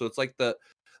assume. So it's like the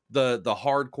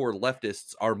hardcore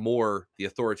leftists are more the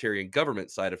authoritarian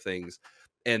government side of things,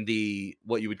 and the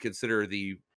what you would consider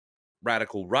the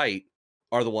radical right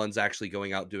are the ones actually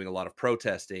going out doing a lot of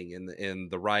protesting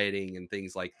and the rioting and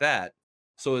things like that.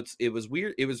 So it was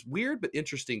weird but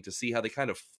interesting to see how they kind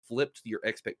of flipped your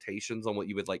expectations on what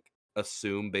you would like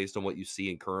assume based on what you see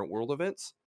in current world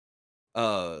events.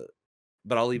 Uh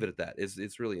but I'll leave it at that.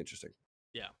 It's really interesting.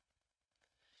 Yeah.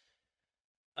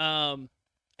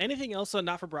 Anything else on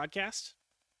Not for Broadcast?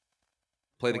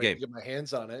 Play the Can't wait game. to get my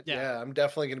hands on it. Yeah. Yeah, I'm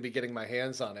definitely going to be getting my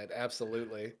hands on it.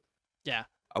 Absolutely. Yeah.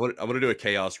 I want to do a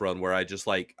chaos run where I just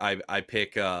like I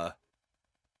pick I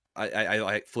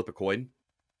like flip a coin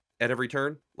at every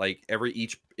turn. Like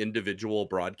each individual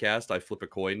broadcast, I flip a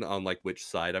coin on like which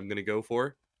side I'm going to go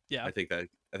for. Yeah. I think that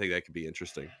could be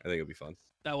interesting. I think it'll be fun.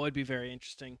 That would be very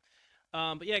interesting.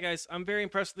 But yeah, guys, I'm very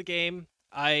impressed with the game.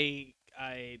 I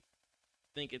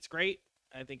think it's great.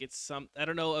 I think it's I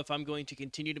don't know if I'm going to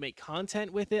continue to make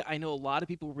content with it. I know a lot of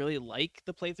people really like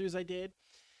the playthroughs I did.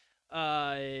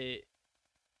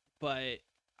 But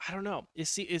I don't know.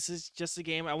 This is just a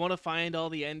game. I want to find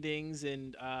all the endings,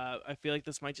 and I feel like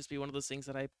this might just be one of those things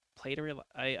that I play to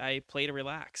I play to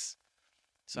relax.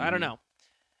 So I don't know.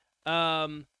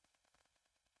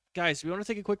 Guys, we want to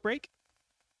take a quick break?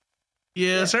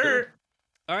 Yes, Yeah, sir. sure.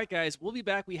 All right, guys, we'll be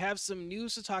back. We have some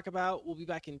news to talk about. We'll be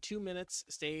back in 2 minutes.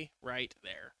 Stay right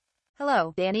there.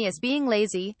 Hello, Danny is being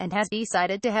lazy and has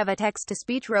decided to have a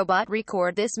text-to-speech robot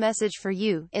record this message for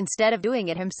you instead of doing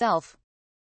it himself.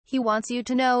 He wants you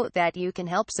to know that you can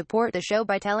help support the show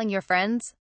by telling your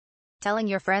friends. Telling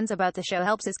your friends about the show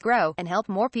helps us grow and help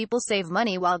more people save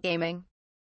money while gaming.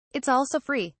 It's also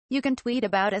free. You can tweet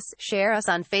about us, share us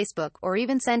on Facebook, or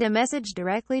even send a message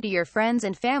directly to your friends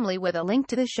and family with a link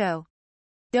to the show.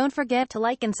 Don't forget to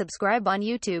like and subscribe on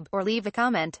YouTube or leave a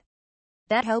comment.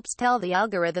 That helps tell the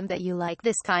algorithm that you like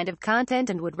this kind of content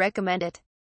and would recommend it.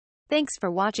 Thanks for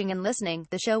watching and listening.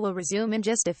 The show will resume in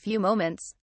just a few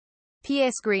moments.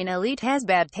 P.S. Green Elite has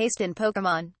bad taste in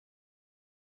Pokemon.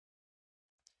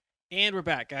 And we're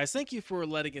back, guys. Thank you for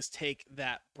letting us take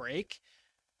that break.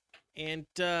 And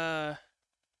I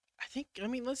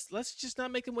mean, let's just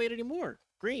not make them wait anymore.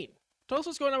 Green, tell us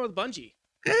what's going on with Bungie.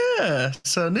 Yeah.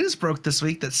 So news broke this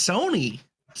week that Sony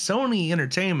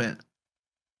Interactive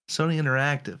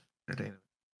Entertainment,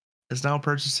 is now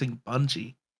purchasing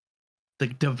Bungie, the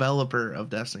developer of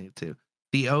Destiny 2,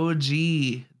 the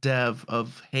OG dev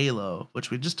of Halo, which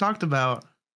we just talked about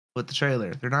with the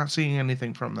trailer. They're not seeing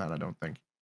anything from that, I don't think.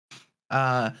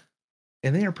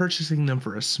 And they are purchasing them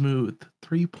for a smooth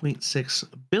 $3.6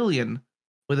 billion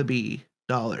with a B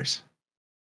dollars.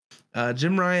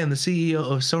 Jim Ryan, the CEO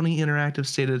of Sony Interactive,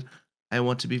 stated, "I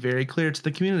want to be very clear to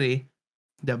the community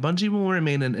that Bungie will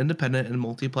remain an independent and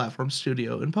multi-platform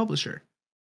studio and publisher."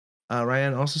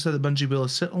 Ryan also said that Bungie will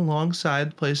sit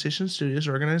alongside the PlayStation Studios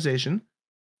organization,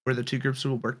 where the two groups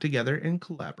will work together and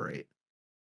collaborate,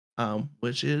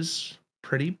 which is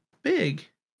pretty big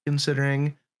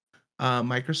considering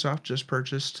Microsoft just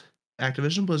purchased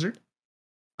Activision Blizzard,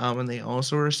 and they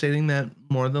also are stating that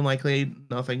more than likely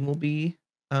nothing will be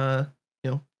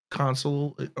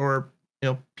console or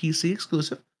PC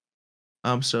exclusive.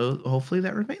 So hopefully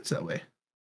that remains that way.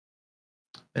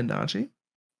 Mendachi,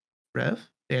 Rev,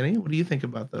 Danny, what do you think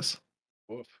about this?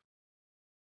 Woof.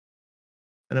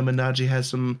 I know Mendachi has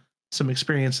some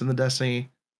experience in the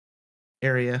Destiny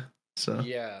area, so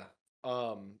Yeah.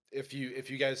 If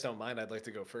you guys don't mind, I'd like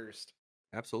to go first.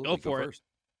 Absolutely. Go for it. first.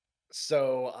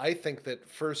 So I think that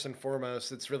first and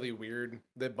foremost, it's really weird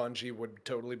that Bungie would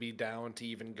totally be down to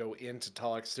even go into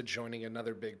talks to joining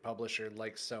another big publisher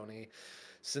like Sony,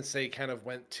 since they kind of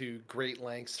went to great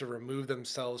lengths to remove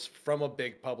themselves from a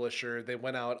big publisher. They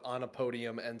went out on a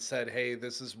podium and said, hey,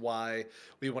 this is why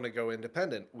we want to go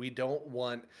independent. We don't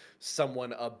want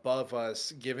someone above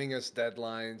us giving us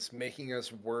deadlines, making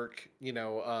us work,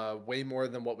 way more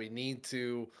than what we need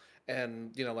to.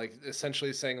 And like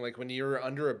essentially saying, like, when you're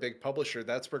under a big publisher,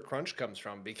 that's where crunch comes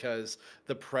from, because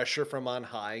the pressure from on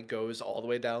high goes all the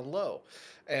way down low.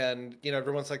 And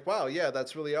everyone's like, wow, yeah,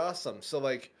 that's really awesome. So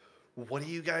like, what are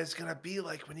you guys gonna be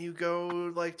like when you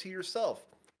go like to yourself?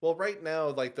 Well, right now,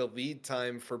 like, the lead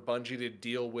time for Bungie to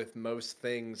deal with most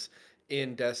things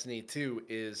in Destiny 2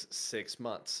 is 6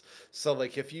 months. So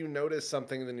like, if you notice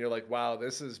something, then you're like, wow,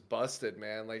 this is busted,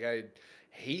 man. Like,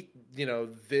 hate,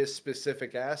 this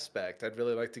specific aspect. I'd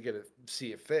really like to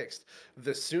see it fixed.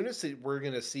 The soonest that we're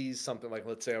going to see something like,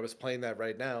 let's say I was playing that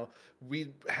right now,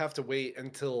 we have to wait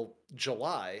until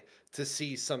July to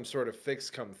see some sort of fix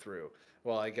come through.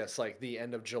 Well, I guess like the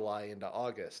end of July into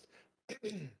August.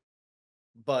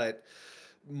 But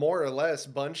more or less,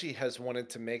 Bungie has wanted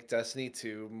to make Destiny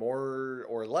 2 more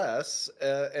or less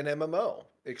an MMO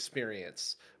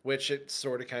experience, which it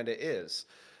sort of kind of is.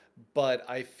 But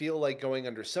I feel like going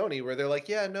under Sony, where they're like,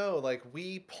 yeah, no, like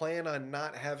we plan on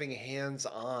not having hands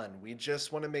on. We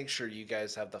just want to make sure you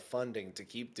guys have the funding to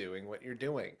keep doing what you're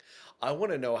doing. I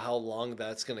want to know how long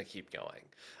that's going to keep going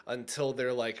until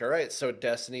they're like, all right, so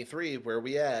Destiny 3, where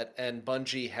we at? And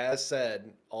Bungie has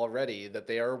said already that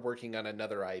they are working on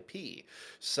another IP.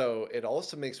 So it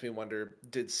also makes me wonder,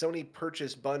 did Sony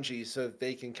purchase Bungie so that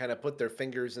they can kind of put their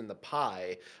fingers in the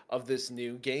pie of this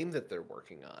new game that they're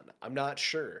working on? I'm not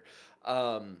sure.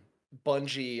 Um,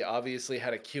 Bungie obviously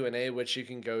had a Q&A, which you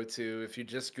can go to if you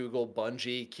just Google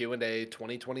Bungie Q&A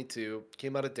 2022,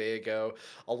 came out a day ago.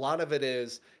 A lot of it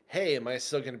is, hey, am I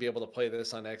still going to be able to play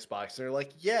this on Xbox? And they're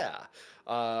like, yeah.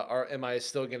 Or am I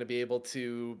still going to be able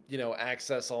to,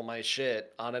 access all my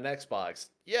shit on an Xbox?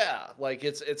 Yeah, like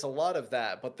it's a lot of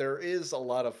that, but there is a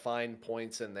lot of fine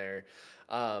points in there.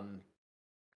 Um,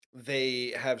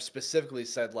 they have specifically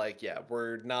said like, yeah,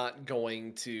 we're not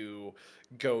going to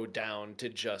go down to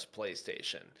just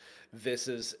PlayStation. This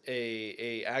is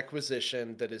a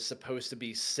acquisition that is supposed to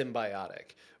be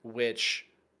symbiotic, which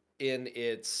in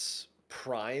its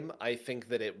prime, I think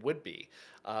that it would be.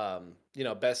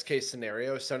 Best case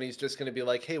scenario, Sony's just going to be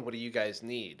like, hey, what do you guys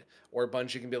need? Or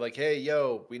Bungie can be like, hey,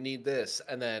 yo, we need this.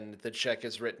 And then the check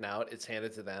is written out, it's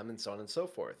handed to them, and so on and so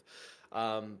forth.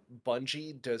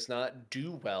 Bungie does not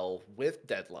do well with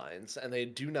deadlines, and they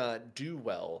do not do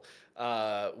well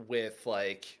with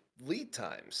like lead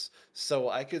times. So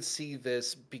I could see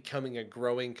this becoming a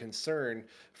growing concern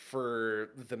for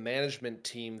the management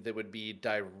team that would be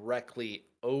directly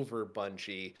over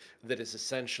Bungie, that is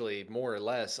essentially more or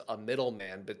less a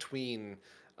middleman between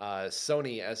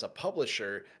Sony as a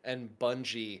publisher and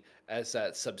Bungie as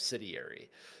that subsidiary.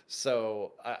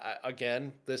 So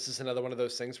again, this is another one of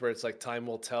those things where it's like time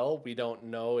will tell. We don't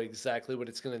know exactly what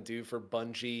it's going to do for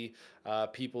Bungie,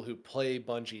 people who play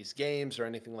Bungie's games or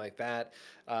anything like that,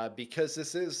 because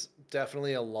this is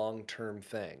definitely a long-term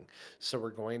thing. So we're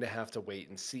going to have to wait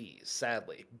and see,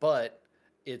 sadly. But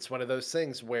it's one of those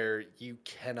things where you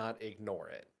cannot ignore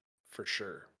it, for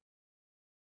sure.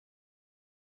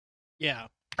 Yeah.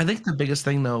 I think the biggest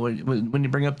thing though, when you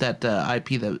bring up that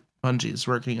IP that Bungie is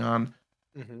working on,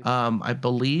 I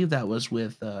believe that was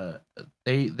with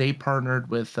they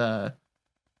partnered with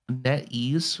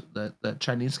NetEase, the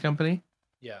Chinese company.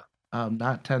 Yeah.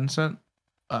 Not Tencent,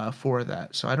 for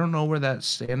that. So I don't know where that's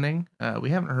standing. We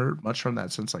haven't heard much from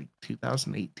that since like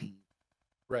 2018.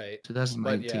 Right.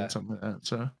 2019, yeah. something like that.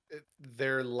 So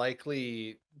they're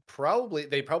likely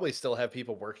they probably still have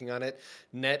people working on it.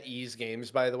 NetEase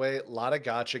Games, by the way, a lot of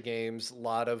gacha games, a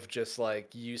lot of just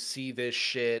like you see this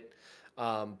shit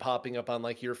popping up on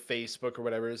like your Facebook or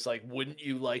whatever. It's like, wouldn't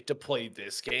you like to play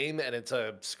this game? And it's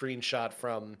a screenshot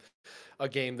from a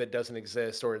game that doesn't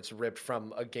exist, or it's ripped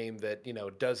from a game that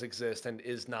does exist and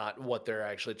is not what they're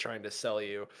actually trying to sell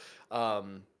you.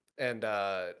 And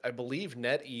I believe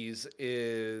NetEase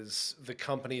is the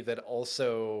company that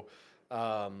also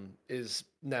is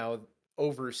now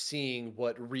overseeing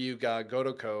what Ryuga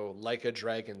Gotoku, Like a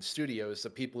Dragon Studios, the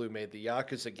people who made the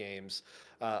Yakuza games.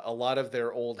 A lot of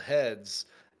their old heads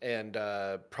and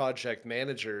project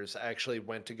managers actually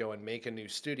went to go and make a new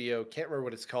studio. Can't remember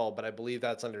what it's called, but I believe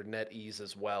that's under NetEase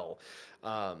as well.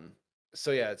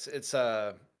 So yeah,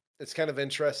 it's kind of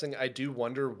interesting. I do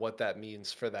wonder what that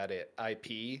means for that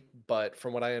IP, but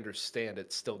from what I understand,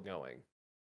 it's still going.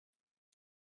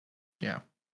 yeah.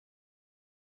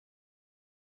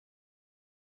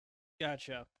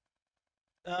 Gotcha.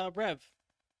 Rev,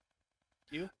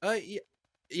 you?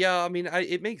 Yeah. I mean,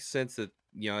 it makes sense that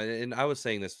and I was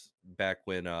saying this back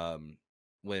when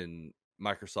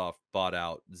Microsoft bought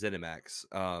out ZeniMax,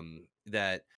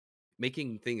 that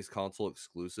making things console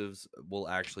exclusives will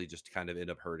actually just kind of end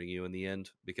up hurting you in the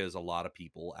end, because a lot of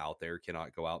people out there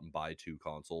cannot go out and buy 2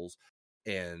 consoles,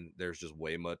 and there's just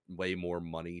way more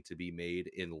money to be made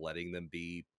in letting them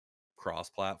be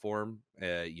cross-platform,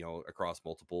 across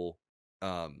multiple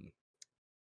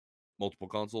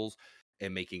consoles,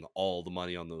 and making all the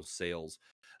money on those sales.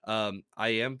 I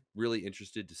am really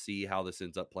interested to see how this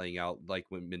ends up playing out, like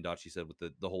when Mindachi said with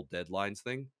the whole deadlines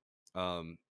thing,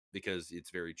 because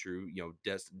it's very true.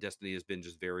 Destiny has been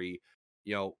just very,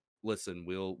 listen,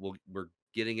 we're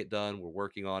getting it done. We're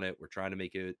working on it. We're trying to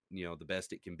make it, the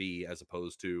best it can be, as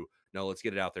opposed to, no, let's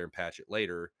get it out there and patch it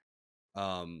later.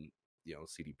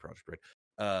 CD Projekt Red.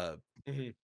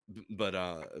 Mhm. But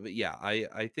yeah,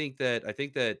 I think that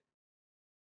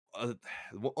the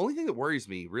only thing that worries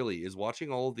me really is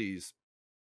watching all of these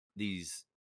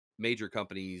major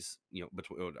companies,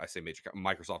 between, I say major,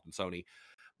 Microsoft and Sony,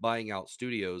 buying out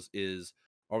studios.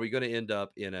 Are we going to end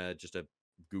up in just a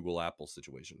Google Apple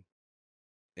situation?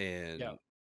 And Yeah.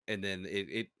 and then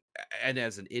and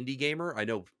as an indie gamer, I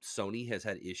know Sony has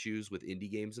had issues with indie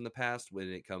games in the past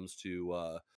when it comes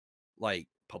to like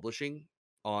publishing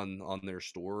on their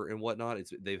store and whatnot.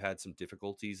 They've had some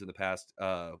difficulties in the past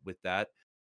with that.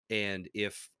 And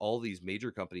if all these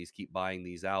major companies keep buying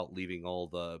these out, leaving all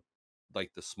the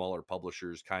smaller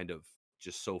publishers kind of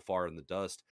just so far in the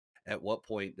dust, at what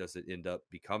point does it end up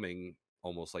becoming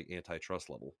almost like antitrust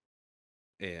level?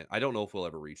 And I don't know if we'll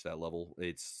ever reach that level.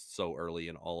 It's so early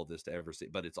in all of this to ever see,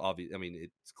 but it's obvious. I mean,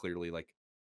 it's clearly like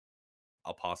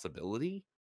a possibility,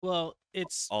 Well,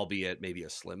 it's albeit maybe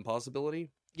a slim possibility.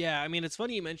 yeah. I mean, it's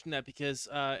funny you mentioned that because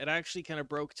it actually kind of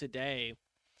broke today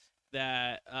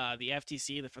that the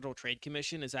FTC, the Federal Trade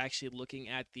Commission, is actually looking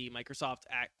at the Microsoft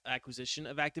acquisition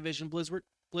of Activision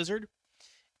Blizzard,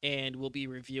 and will be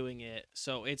reviewing it.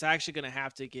 So it's actually going to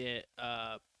have to get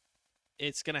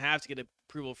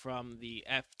approval from the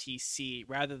FTC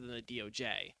rather than the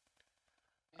DOJ.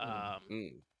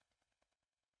 Mm.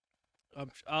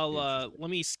 I'll Interesting.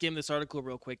 let me skim this article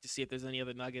real quick to see if there's any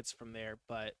other nuggets from there.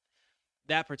 But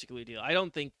that particular deal, I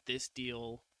don't think this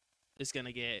deal is going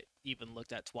to get even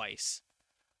looked at twice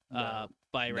No.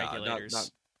 by Nah,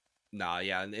 regulators.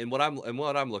 Yeah, and what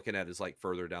I'm looking at is like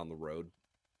further down the road.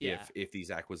 Yeah. If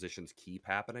these acquisitions keep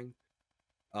happening,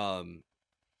 all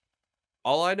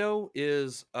I know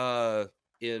is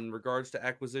in regards to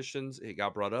acquisitions, it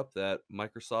got brought up that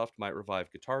Microsoft might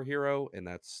revive Guitar Hero, and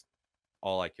that's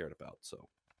all I cared about. So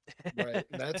Right.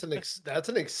 That's an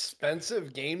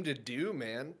expensive game to do,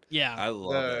 man. Yeah. I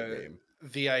love that game.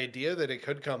 The idea that it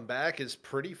could come back is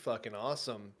pretty fucking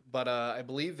awesome. But I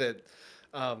believe that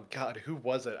God, who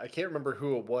was it? I can't remember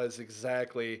who it was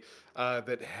exactly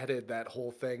that headed that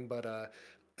whole thing, but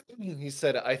he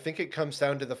said, I think it comes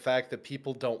down to the fact that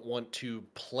people don't want to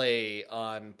play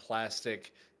on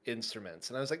plastic instruments.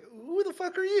 And I was like, who the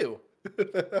fuck are you?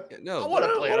 Yeah, no, I want to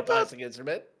What- play what on a about- plastic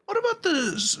instrument. What about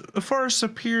the far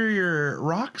superior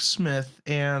Rocksmith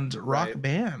and Rock Right.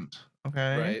 Band?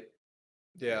 Okay. Right.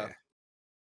 Yeah.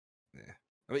 Yeah.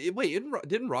 I mean, wait,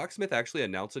 didn't Rocksmith actually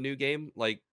announce a new game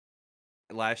like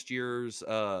last year's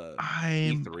I'm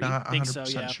E3? not Think 100%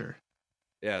 so, yeah. sure.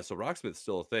 Yeah, so Rocksmith's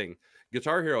still a thing.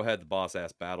 Guitar Hero had the boss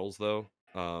ass battles though.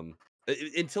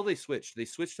 Until they switched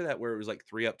to that where it was like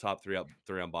 3 up top, 3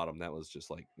 on bottom. That was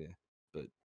just like, yeah. But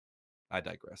I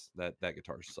digress. That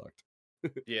guitar sucked.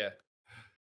 Yeah.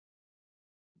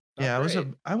 Yeah, Not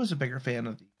I was a bigger fan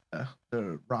of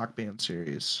the Rock Band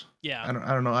series. Yeah. I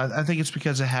don't know. I think it's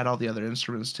because it had all the other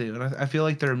instruments too, and I feel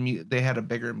like they had a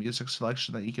bigger music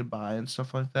selection that you could buy and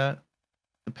stuff like that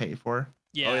to pay for.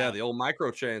 Yeah. Oh yeah, the old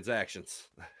microtransactions.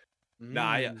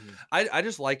 Nah, Mm. I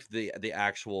just liked the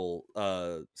actual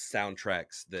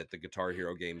soundtracks that the Guitar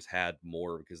Hero games had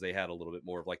more, because they had a little bit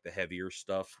more of like the heavier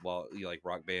stuff, while like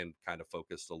Rock Band kind of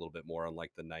focused a little bit more on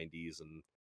like the 90s and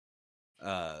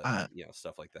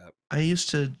stuff like that. I used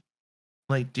to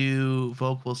like do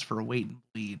vocals for Wait and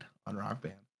Bleed on Rock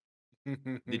Band.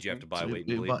 Did you have to buy So Wait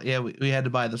and Bleed? yeah, we had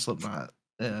to buy the Slipknot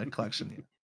collection.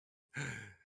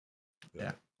 Yeah.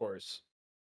 Of course.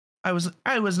 I was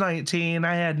 19.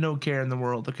 I had no care in the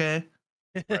world. Okay.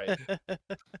 Right.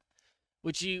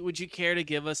 Would you care to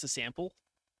give us a sample?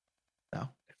 No.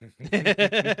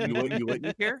 You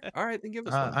wouldn't care? All right, then give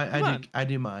us one. I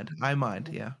do mind. I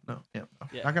mind. Yeah. No. Yeah. No.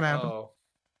 Yeah. Not gonna happen. Oh.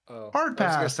 Hard I was gonna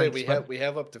pass, say thanks, we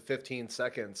have up to 15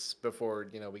 seconds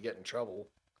before we get in trouble.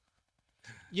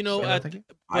 You know, So, thank you.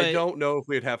 I don't know if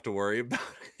we'd have to worry about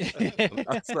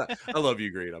it. I love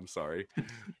you, Green. I'm sorry.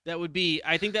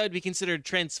 I think that would be considered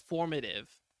transformative.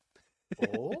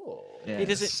 Oh. Yeah, It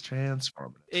doesn't- it's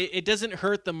transformative. It doesn't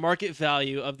hurt the market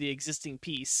value of the existing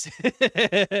piece. Because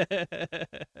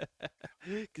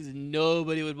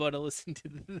nobody would want to listen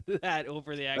to that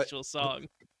over the actual song.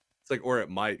 It's like, or it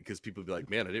might, because people would be like,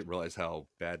 man, I didn't realize how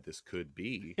bad this could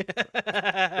be.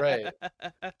 Right.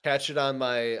 Catch it on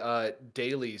my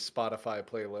daily Spotify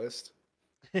playlist.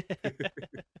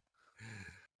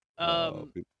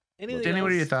 Anything Danny,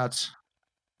 what are your else? thoughts?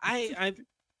 I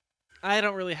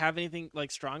don't really have anything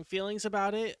like strong feelings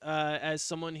about it. As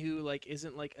someone who like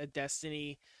isn't like a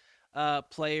Destiny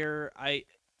player, I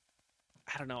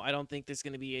don't know. I don't think there's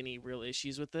going to be any real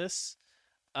issues with this.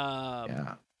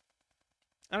 Yeah.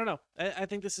 I don't know. I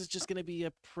think this is just going to be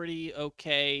a pretty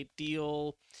okay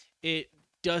deal. It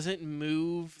doesn't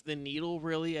move the needle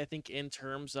really, I think, in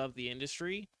terms of the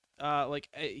industry. Like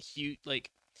a huge,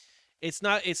 like it's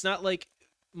not like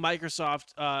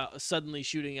Microsoft suddenly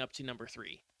shooting up to number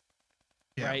 3,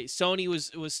 Yeah. right? Sony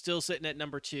was still sitting at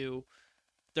number 2.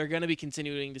 They're going to be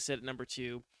continuing to sit at number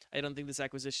 2. I don't think this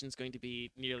acquisition is going to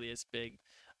be nearly as big.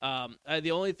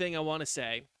 The only thing I want to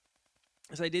say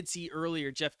is I did see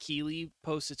earlier Jeff Keighley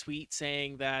post a tweet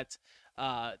saying that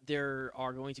there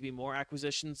are going to be more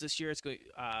acquisitions this year. It's going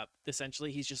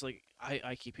essentially he's just like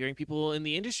I keep hearing people in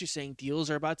the industry saying deals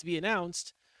are about to be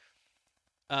announced.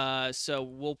 So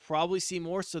we'll probably see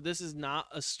more. So this is not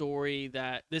a story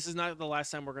this is not the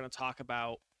last time we're going to talk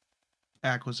about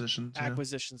Acquisitions. Yeah.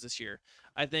 acquisitions this year.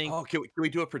 I think Oh, can we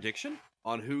do a prediction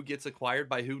on who gets acquired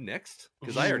by who next?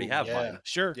 Because I already Ooh, have yeah. mine.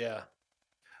 sure. Yeah.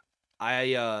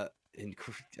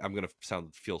 I'm gonna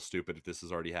feel stupid if this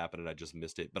has already happened and I just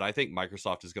missed it, but I think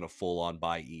Microsoft is gonna full on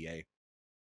buy EA.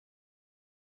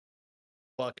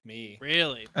 Fuck me.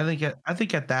 Really? I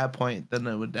think at that point, then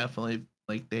it would definitely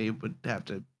like they would have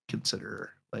to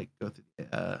consider like go through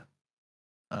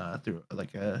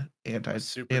like a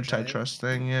super giant? antitrust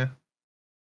thing. Yeah.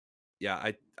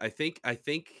 Yeah, I think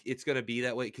it's gonna be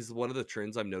that way because one of the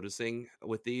trends I'm noticing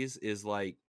with these is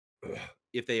like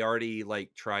if they already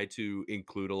like try to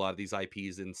include a lot of these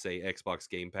IPs in say Xbox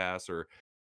Game Pass or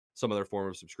some other form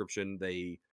of subscription,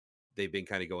 they've been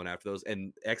kind of going after those,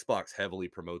 and Xbox heavily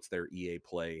promotes their EA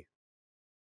Play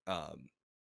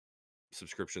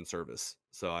subscription service.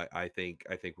 So I think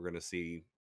we're gonna see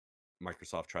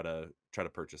Microsoft try to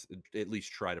purchase, at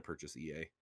least try to purchase EA,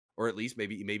 or at least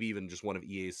maybe even just one of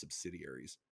EA's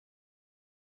subsidiaries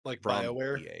Like from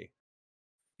BioWare. EA.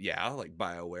 Yeah, like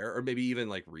BioWare, or maybe even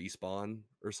like Respawn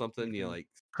or something. You know, Mhm. like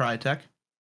Crytek.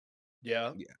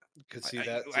 Yeah. Yeah. Could see I,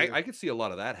 that I, too. I could see a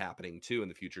lot of that happening too in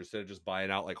the future, instead of just buying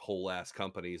out like whole ass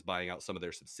companies, buying out some of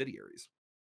their subsidiaries.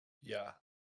 Yeah.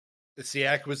 It's the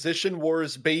acquisition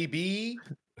wars, baby.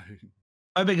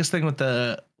 My biggest thing with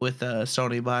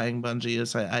Sony buying Bungie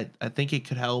is I think it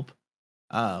could help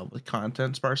with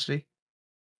content sparsity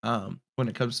when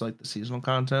it comes to like the seasonal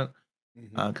content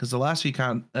Mhm. because the last few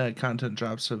content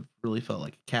drops have really felt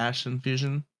like a cash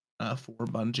infusion for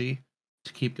Bungie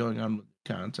to keep going on with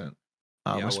content,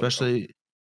 Yeah, I wonder- especially.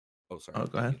 Oh, sorry. Oh,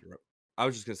 go ahead. Interrupt. I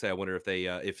was just gonna say, I wonder if they,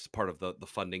 if part of the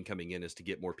funding coming in is to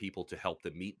get more people to help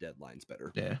them meet deadlines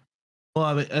better. Yeah. Well,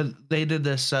 I mean, they did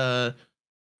this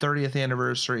 30th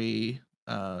anniversary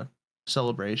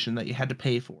celebration that you had to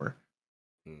pay for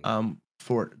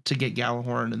to get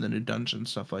Galahorn and the new dungeon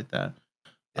stuff like that.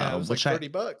 Yeah, it was like which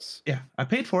 $30. Yeah, I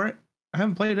paid for it. I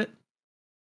haven't played it.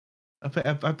 I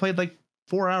played like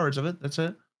 4 hours of it. That's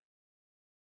it.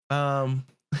 And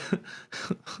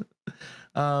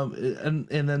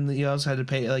then you also had to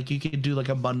pay, like you could do like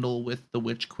a bundle with the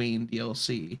Witch Queen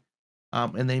DLC.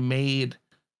 And they made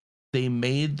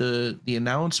the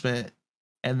announcement,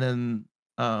 and then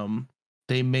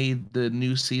they made the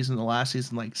new season, the last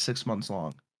season, like 6 months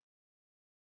long.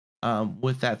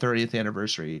 With that 30th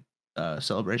anniversary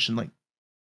celebration like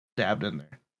dabbed in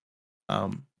there.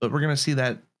 But we're gonna see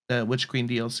that Witch Queen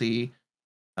DLC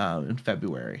in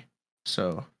February.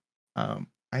 So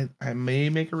I may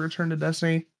make a return to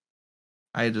Destiny.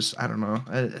 I don't know.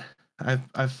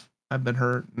 I've been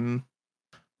hurt, and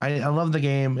I love the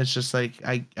game. It's just like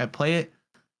I play it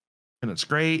and it's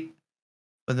great,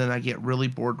 but then I get really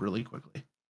bored really quickly.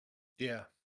 Yeah.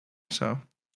 So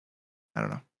I don't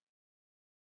know.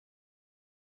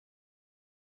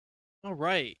 All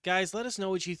right, guys, let us know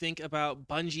what you think about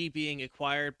Bungie being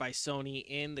acquired by Sony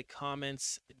in the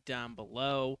comments down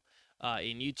below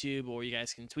in YouTube, or you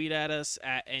guys can tweet at us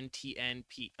at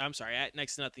NTNP. I'm sorry, at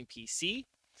Next to Nothing PC.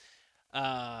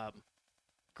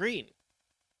 Green,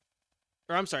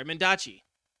 or I'm sorry, Mendachi.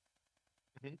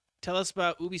 Mhm. Tell us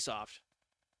about Ubisoft.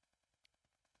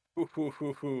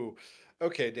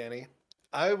 Okay, Danny.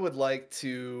 I would like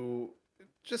to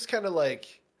just kind of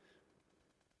like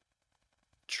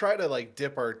try to like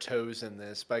dip our toes in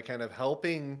this by kind of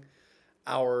helping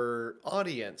our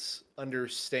audience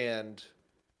understand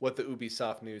what the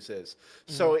Ubisoft news is.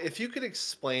 So if you could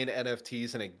explain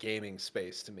NFTs in a gaming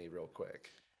space to me real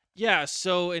quick. Yeah,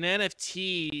 so an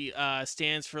NFT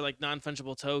stands for like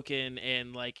non-fungible token,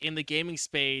 and like in the gaming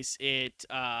space, it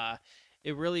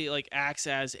really like acts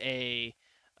as a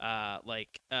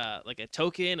like a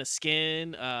token, a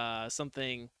skin,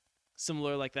 something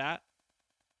similar like that.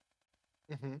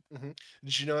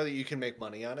 Did you know that you can make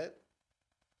money on it?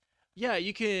 Yeah,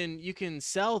 you can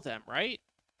sell them, right?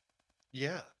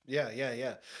 Yeah,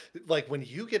 Yeah. Like when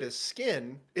you get a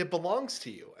skin, it belongs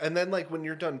to you. And then like when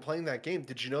you're done playing that game,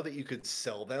 did you know that you could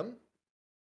sell them?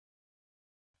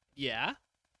 Yeah,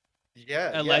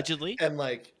 Yeah. allegedly. And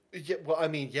like yeah, well, I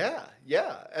mean, yeah.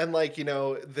 And like,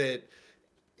 that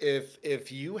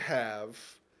if you have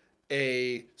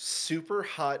a super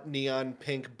hot neon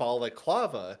pink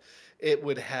balaclava, it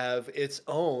would have its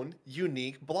own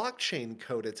unique blockchain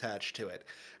code attached to it.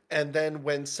 And then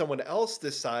when someone else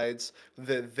decides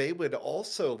that they would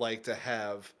also like to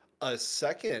have a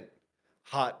second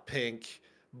hot pink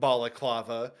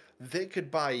balaclava, they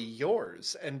could buy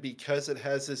yours. And because it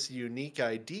has this unique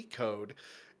ID code,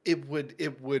 it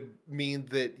would mean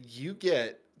that you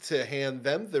get to hand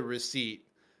them the receipt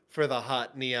for the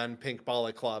hot neon pink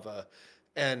balaclava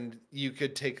and you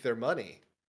could take their money.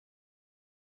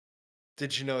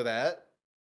 Did you know that?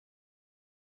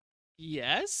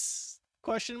 Yes?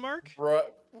 Question mark?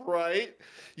 Right?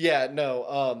 Yeah,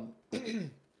 no.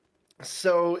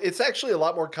 So it's actually a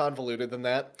lot more convoluted than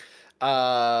that.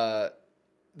 Uh,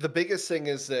 the biggest thing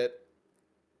is that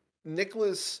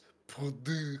Nicholas Poad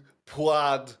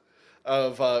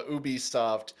of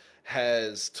Ubisoft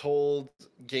has told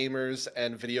gamers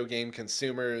and video game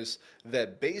consumers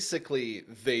that basically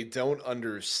they don't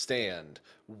understand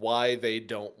why they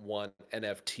don't want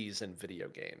NFTs in video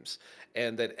games.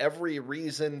 And that every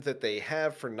reason that they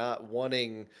have for not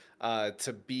wanting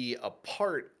to be a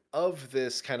part of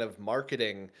this kind of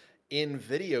marketing in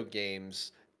video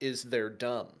games is they're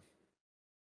dumb.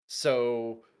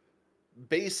 So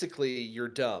basically you're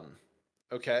dumb.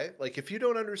 Okay? Like if you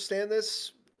don't understand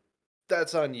this,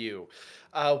 that's on you.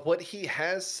 What he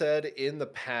has said in the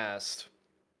past,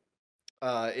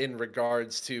 in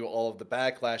regards to all of the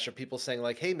backlash of people saying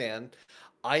like, "Hey man,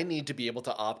 I need to be able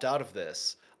to opt out of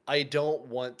this. I don't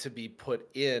want to be put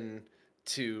in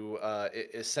to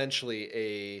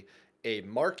essentially a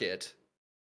market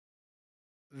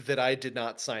that I did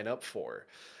not sign up for."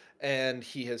 And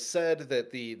he has said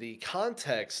that the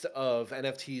context of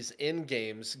NFTs in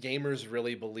games, gamers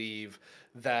really believe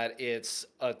that it's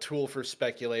a tool for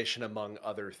speculation among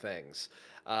other things.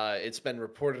 It's been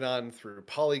reported on through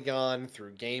Polygon,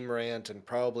 through Game Rant, and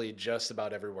probably just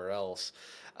about everywhere else.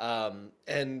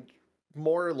 And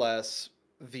more or less,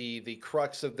 the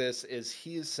crux of this is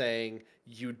he is saying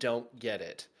you don't get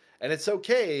it, and it's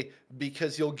okay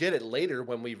because you'll get it later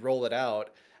when we roll it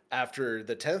out after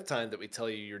the 10th time that we tell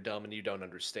you you're dumb and you don't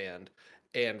understand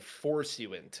and force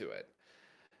you into it.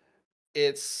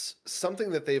 It's something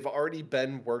that they've already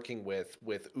been working with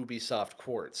Ubisoft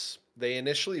Quartz. They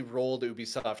initially rolled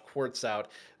Ubisoft Quartz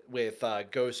out with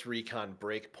Ghost Recon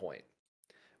Breakpoint,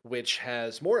 which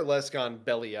has more or less gone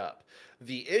belly up.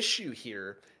 The issue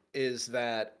here is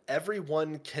that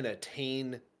everyone can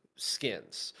attain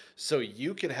skins. So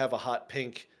you could have a hot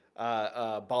pink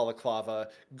balaclava,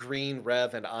 Green,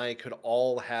 Rev, and I could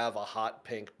all have a hot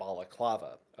pink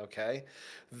balaclava. Okay,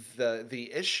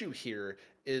 the issue here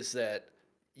is that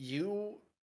you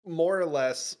more or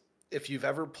less, if you've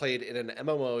ever played in an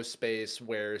MMO space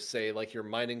where, say, like you're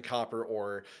mining copper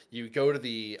ore, you go to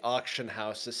the auction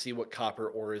house to see what copper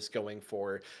ore is going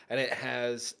for, and it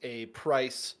has a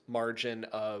price margin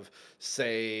of,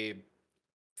 say,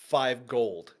 5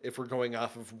 gold if we're going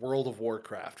off of World of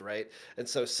Warcraft, right? And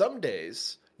so some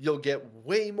days you'll get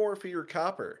way more for your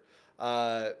copper.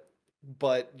 Uh,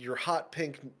 but your hot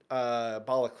pink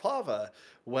balaclava,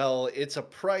 well, it's a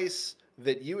price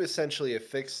that you essentially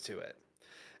affix to it.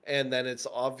 And then it's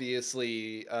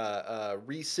obviously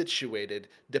resituated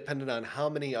depending on how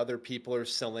many other people are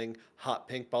selling hot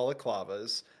pink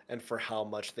balaclavas and for how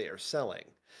much they are selling.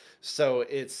 So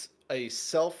it's a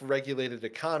self-regulated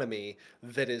economy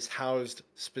that is housed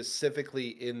specifically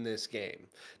in this game.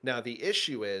 Now the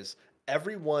issue is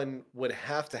everyone would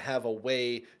have to have a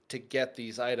way to get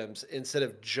these items instead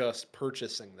of just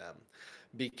purchasing them,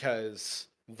 because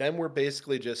then we're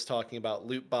basically just talking about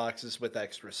loot boxes with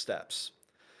extra steps.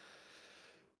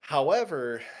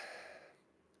 However,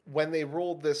 when they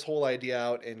rolled this whole idea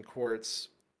out in Quartz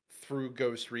through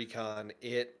Ghost Recon,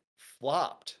 it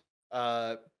flopped.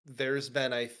 There's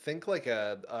been, I think, like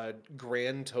a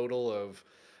grand total of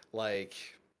like,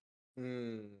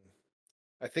 mm,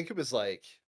 I think it was like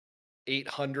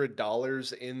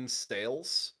 $800 in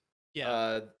sales. Yeah.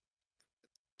 Uh,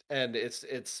 and it's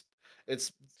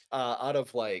out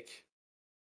of like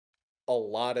a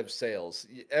lot of sales.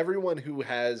 Everyone who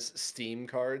has Steam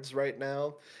cards right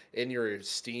now in your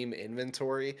Steam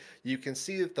inventory, you can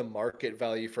see that the market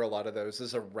value for a lot of those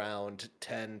is around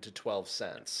 10 to 12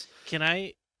 cents.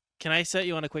 Can I set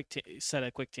you on a quick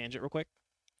tangent real quick?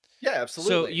 Yeah, So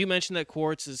absolutely. you mentioned that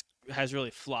Quartz is has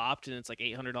really flopped, and it's like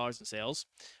 $800 in sales.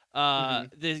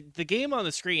 Mhm. The game on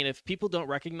the screen, if people don't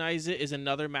recognize it, is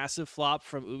another massive flop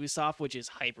from Ubisoft, which is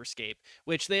Hyperscape,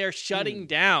 which they are shutting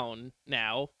down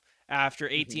now after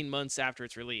 18 months after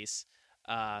its release.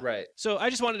 Right. So I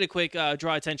just wanted to quick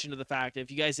draw attention to the fact if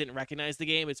you guys didn't recognize the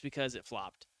game, it's because it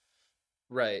flopped.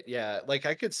 Right. Yeah. Like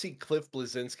I could see Cliff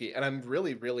Bleszinski, and I'm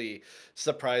really, really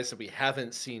surprised that we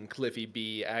haven't seen Cliffy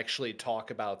B actually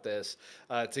talk about this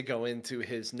to go into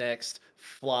his next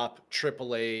flop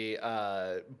AAA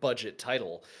budget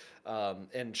title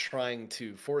and trying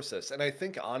to force us. And I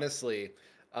think honestly,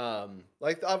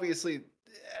 like obviously,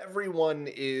 everyone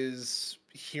is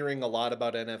hearing a lot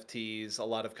about NFTs. A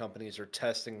lot of companies are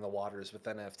testing the waters with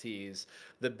NFTs.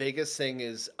 The biggest thing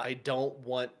is I don't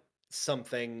want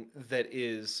something that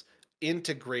is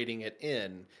integrating it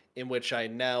in which I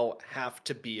now have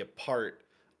to be a part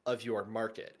of your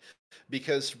market.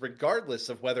 Because regardless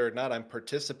of whether or not I'm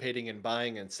participating in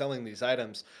buying and selling these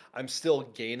items, I'm still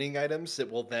gaining items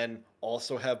that will then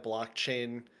also have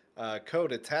blockchain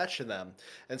code attached to them.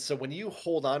 And so when you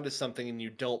hold on to something and you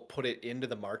don't put it into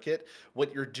the market,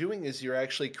 what you're doing is you're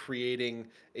actually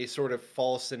creating a sort of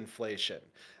false inflation.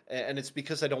 And it's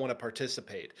because I don't want to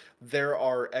participate. There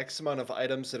are X amount of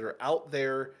items that are out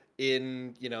there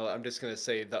in, I'm just going to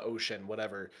say the ocean,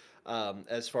 whatever,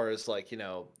 as far as like,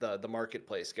 the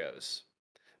marketplace goes.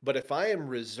 But if I am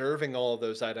reserving all of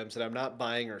those items that I'm not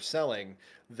buying or selling,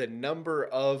 the number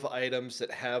of items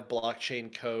that have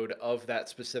blockchain code of that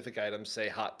specific item, say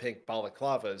hot pink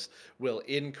balaclavas, will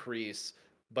increase,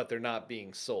 but they're not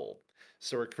being sold.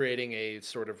 So we're creating a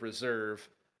sort of reserve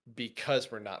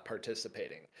because we're not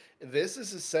participating. This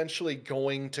is essentially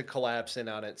going to collapse in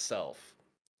on itself.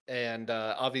 And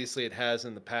obviously it has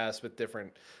in the past with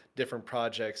different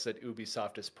projects that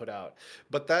Ubisoft has put out.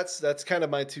 But that's kind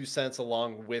of my 2 cents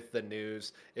along with the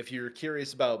news. If you're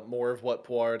curious about more of what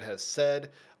Poirot has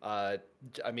said, I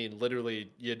mean,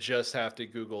 literally, you just have to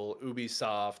Google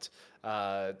Ubisoft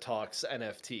talks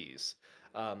NFTs.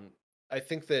 Um, I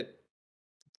think that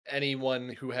anyone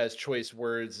who has choice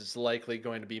words is likely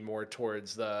going to be more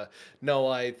towards the no,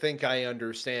 I think I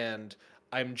understand.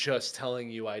 I'm just telling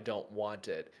you I don't want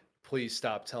it. Please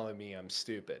stop telling me I'm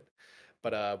stupid.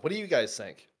 But what do you guys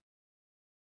think?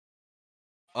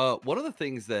 One of the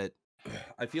things that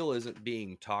I feel isn't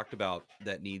being talked about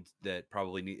that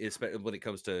probably need, especially when it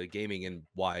comes to gaming and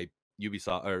why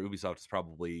Ubisoft is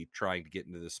probably trying to get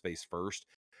into this space first,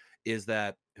 is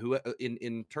that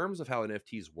in terms of how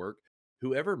NFTs work,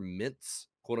 whoever mints,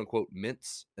 quote unquote,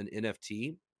 mints an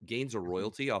NFT gains a Mhm.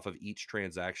 royalty off of each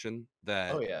transaction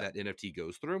Oh that yeah. that NFT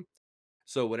goes through.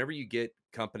 So whenever you get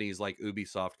companies like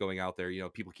Ubisoft going out there,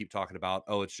 people keep talking about,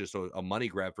 oh, it's just a money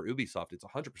grab for Ubisoft. It's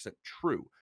 100% true,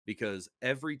 because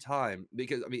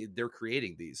because I mean, they're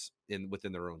creating these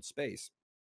within their own space.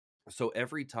 So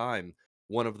every time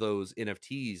one of those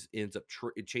NFTs ends up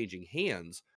changing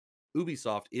hands,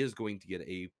 Ubisoft is going to get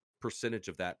a percentage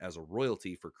of that as a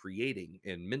royalty for creating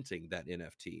and minting that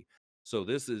NFT. So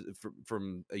this is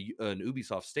from an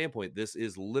Ubisoft standpoint, this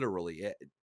is literally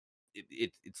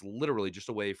it's literally just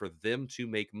a way for them to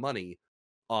make money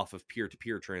off of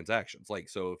peer-to-peer transactions. Like,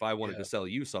 so if I wanted Yeah. to sell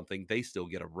you something, they still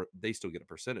get a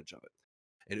percentage of it.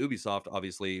 And Ubisoft,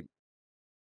 obviously,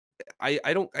 I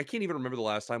can't even remember the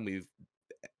last time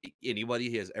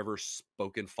anybody has ever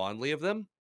spoken fondly of them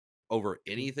over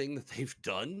Mhm. anything that they've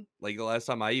done. Like the last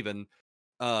time I even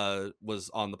was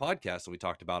on the podcast and we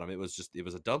talked about them, it was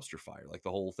a dumpster fire. Like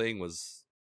the whole thing was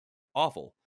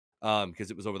awful, because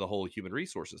it was over the whole human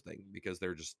resources thing, because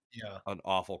they're just Yeah. an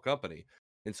awful company.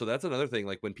 And so that's another thing,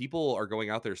 like when people are going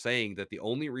out there saying that the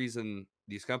only reason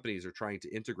these companies are trying to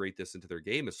integrate this into their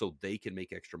game is so they can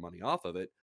make extra money off of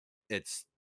it, it's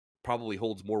probably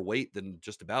holds more weight than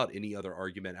just about any other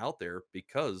argument out there,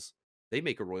 because they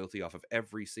make a royalty off of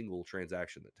every single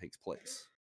transaction that takes place.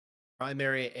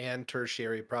 Primary and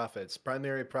tertiary profits.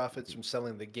 Primary profits Mhm. from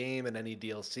selling the game and any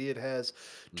DLC it has.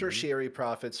 Mhm. Tertiary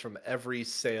profits from every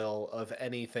sale of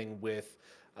anything with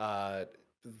uh,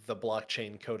 the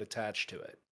blockchain code attached to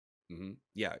it.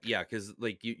 Yeah, yeah, because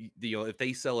like if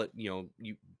they sell it, you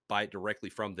buy it directly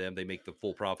from them, they make the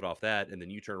full profit off that, and then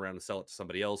you turn around and sell it to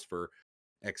somebody else for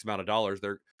X amount of dollars.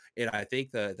 And I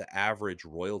think the average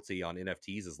royalty on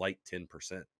NFTs is like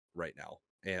 10% right now,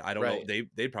 and I don't know, Right.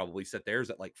 they'd probably set theirs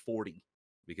at like 40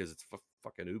 because it's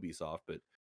fucking Ubisoft, but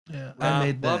Yeah, I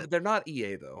made well, that. they're not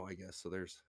EA though, I guess. So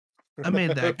there's I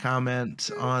made that comment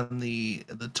on the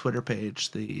Twitter page,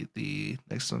 the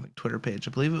next something Twitter page.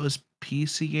 I believe it was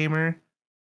PC Gamer.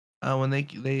 When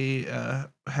they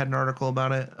had an article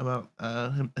about it, about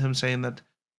him saying that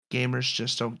gamers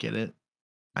just don't get it.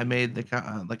 I made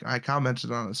like I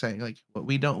commented on it saying like what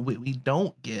we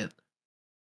don't get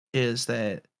is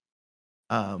that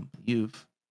you've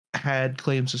had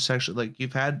claims of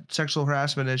you've had sexual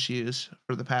harassment issues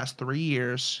for the past 3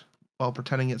 years while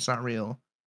pretending it's not real,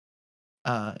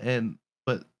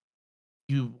 but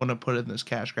you want to put in this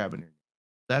cash grab in your.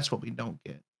 That's what we don't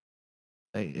get.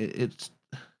 Like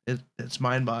it's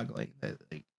mind boggling.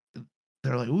 Like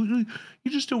they're like, you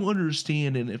just don't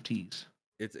understand NFTs.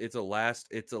 It's a last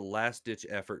ditch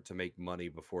effort to make money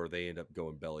before they end up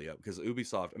going belly up. Because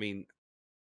Ubisoft, I mean,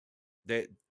 they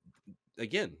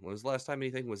again, when was the last time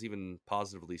anything was even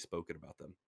positively spoken about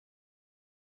them?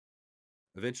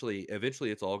 Eventually,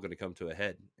 it's all going to come to a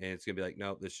head, and it's going to be like,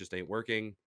 no, this just ain't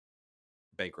working.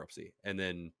 Bankruptcy, and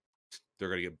then they're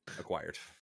going to get acquired.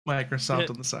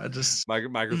 Microsoft on the side, just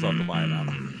Microsoft will buy them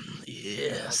out.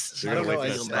 Yes, They're going to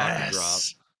wait for that stock to drop.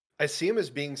 I see him as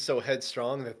being so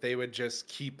headstrong that they would just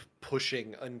keep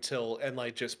pushing until and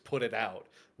like just put it out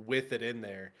with it in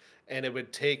there, and it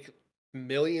would take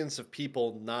millions of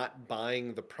people not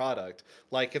buying the product.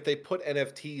 Like if they put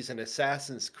NFTs in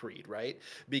Assassin's Creed, right?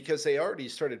 Because they already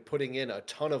started putting in a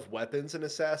ton of weapons in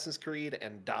Assassin's Creed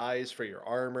and dyes for your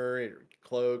armor, your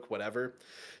cloak, whatever.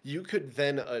 You could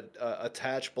then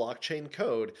attach blockchain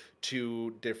code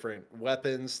to different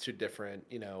weapons, to different,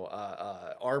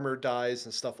 armor dyes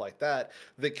and stuff like that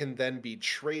can then be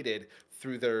traded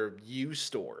through their U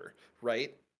store,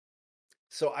 right?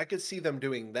 So I could see them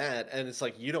doing that, and it's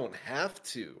like you don't have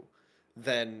to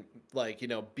then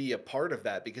be a part of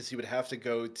that, because you would have to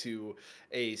go to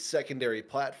a secondary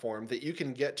platform that you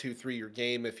can get to through your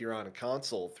game if you're on a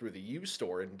console through the U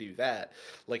store and do that.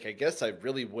 Like, I guess I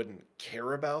really wouldn't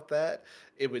care about that.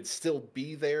 It would still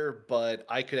be there, but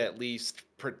I could at least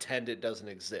pretend it doesn't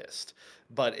exist.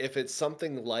 But if it's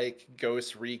something like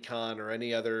Ghost Recon or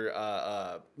any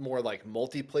other more like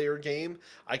multiplayer game,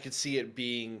 I could see it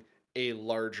being a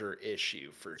larger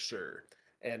issue for sure.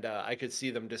 And I could see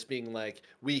them just being like,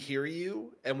 we hear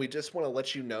you, and we just want to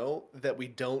let you know that we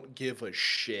don't give a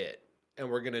shit, and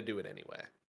we're going to do it anyway.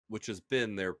 Which has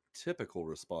been their typical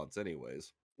response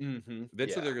anyways. Mm-hmm.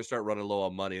 Eventually they're going to start running low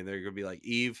on money, and they're going to be like,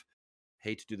 Eve,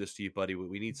 hate to do this to you, buddy.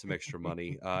 We need some extra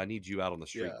money. I need you out on the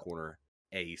street corner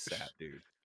ASAP, dude.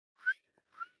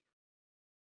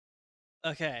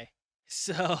 Okay.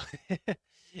 So,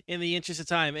 in the interest of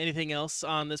time, anything else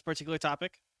on this particular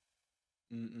topic?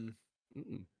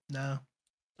 No.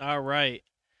 All right.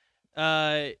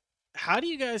 How do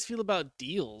you guys feel about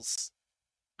deals?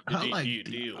 I like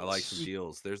deals. I like some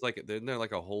deals. There's like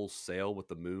a whole sale with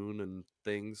the moon and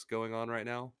things going on right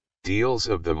now. Deals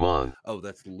of the month. Oh,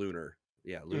 that's lunar.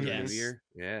 Yeah, Lunar New Year.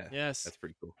 Yeah. Yes. That's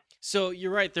pretty cool. So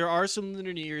you're right. There are some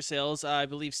Lunar New Year sales. I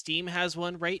believe Steam has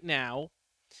one right now.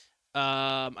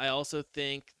 I also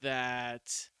think that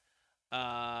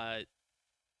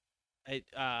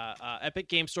Epic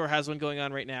Game Store has one going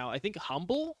on right now. I think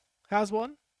Humble has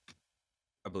one.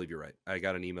 I believe you're right. I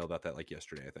got an email about that like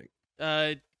yesterday, I think.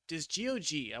 Does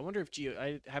GOG? I wonder if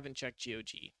I haven't checked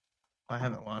GOG. I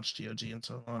haven't watched GOG in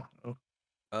so long. Oh.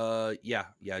 Yeah,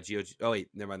 GOG. Oh wait,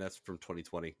 never mind. That's from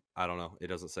 2020. I don't know. It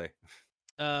doesn't say.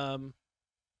 I'm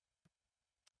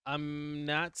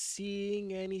not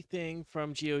seeing anything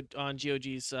from on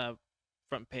GOG's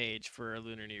front page for a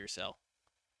Lunar New Year sale.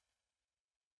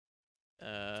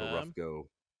 It's a rough go.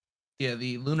 Yeah,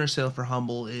 the Lunar sale for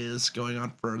Humble is going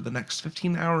on for the next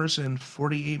 15 hours and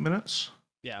 48 minutes.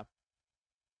 Yeah.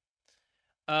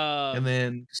 And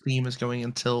then Steam is going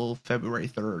until February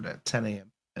 3rd at 10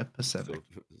 a.m. at Pacific.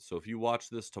 So if you watch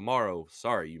this tomorrow,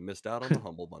 sorry, you missed out on the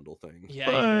Humble Bundle thing.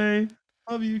 Yeah. Bye.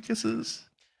 Love you. Kisses.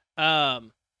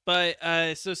 But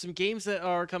so some games that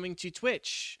are coming to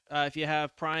Twitch. If you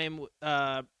have Prime,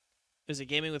 is it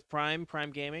Gaming with Prime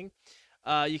Gaming?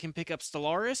 You can pick up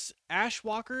Stellaris,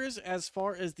 Ashwalkers, as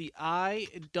far as the Eye,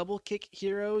 Double Kick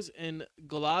Heroes, and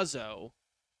Golazo,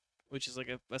 which is like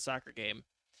a soccer game.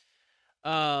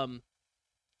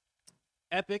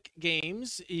 Epic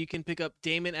Games, you can pick up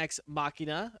Daemon X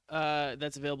Machina.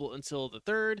 That's available until the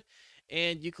 3rd.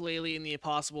 And Yooka-Laylee in the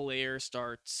Impossible Lair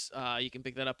starts. You can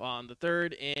pick that up on the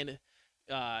 3rd and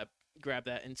grab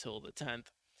that until the 10th.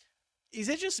 Is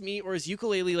it just me, or is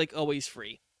Yooka-Laylee like always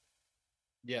free?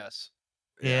 Yes.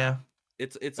 Yeah.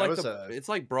 It's like it's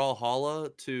like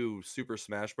Brawlhalla to Super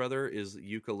Smash Brother is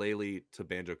Yooka-Laylee to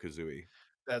Banjo-Kazooie.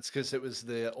 That's because it was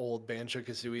the old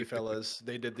Banjo-Kazooie fellas.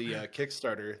 They did the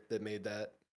Kickstarter that made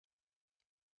that.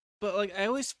 But like, I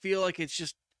always feel like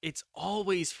it's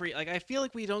always free. Like, I feel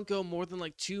like we don't go more than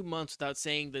like 2 months without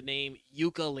saying the name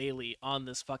Yooka-Laylee on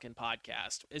this fucking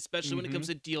podcast, especially when it comes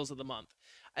to deals of the month.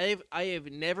 I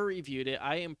have never reviewed it.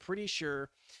 I am pretty sure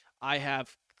I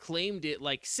have claimed it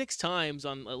like 6 times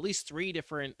on at least 3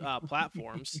 different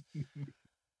platforms.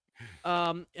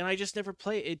 And I just never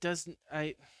play it. It doesn't.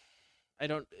 I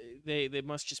don't. They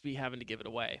must just be having to give it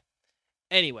away.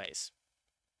 Anyways,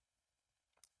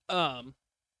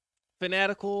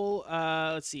 Fanatical.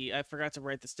 Let's see. I forgot to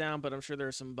write this down, but I'm sure there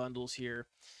are some bundles here.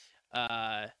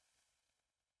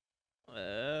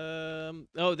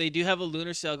 Oh, they do have a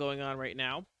lunar sale going on right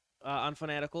now on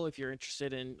Fanatical. If you're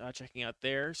interested in checking out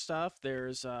their stuff,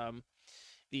 there's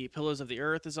the Pillars of the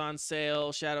Earth is on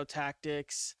sale, Shadow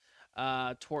Tactics,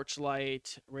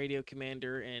 Torchlight, Radio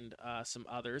Commander, and some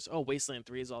others. Oh, Wasteland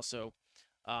 3 is also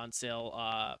on sale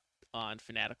on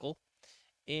Fanatical.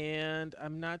 And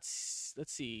I'm not.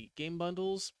 Let's see, game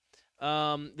bundles.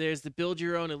 There's the Build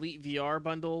Your Own Elite VR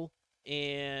bundle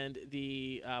and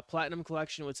the Platinum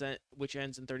Collection, which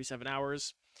ends in 37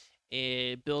 hours.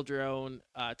 A Build Your Own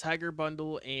Tiger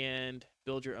bundle and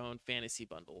Build Your Own Fantasy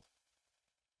bundle.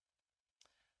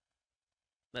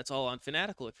 That's all on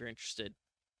Fanatical if you're interested.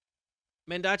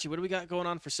 Mendachi, what do we got going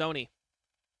on for Sony?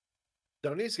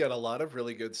 Sony's got a lot of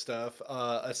really good stuff.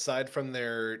 Aside from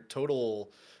their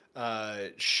total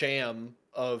sham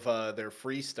of their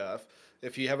free stuff,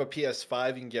 if you have a PS5,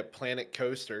 you can get Planet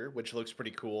Coaster, which looks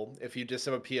pretty cool. If you just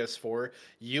have a PS4,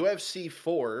 UFC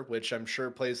 4, which I'm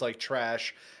sure plays like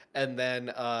trash, and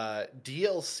then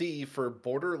DLC for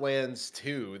Borderlands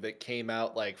 2 that came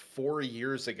out like 4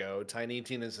 years ago, Tiny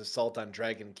Tina's Assault on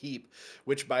Dragon Keep,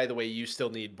 which, by the way, you still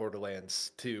need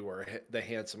Borderlands 2 or the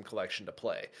Handsome Collection to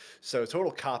play. So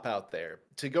total cop out there.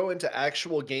 To go into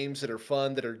actual games that are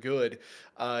fun, that are good,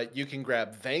 you can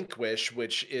grab Vanquish,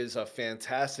 which is a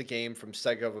fantastic game from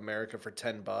Sega of America for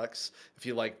 $10 if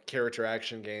you like character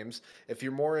action games. If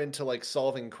you're more into like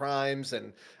solving crimes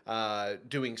and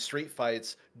doing street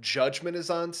fights, Judgment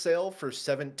is on sale for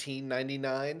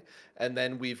 $17.99. And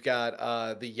then we've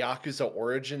got the Yakuza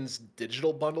Origins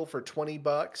digital bundle for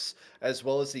 $20, as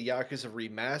well as the Yakuza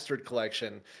Remastered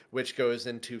Collection, which goes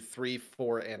into 3,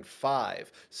 4, and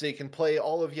 5. So you can play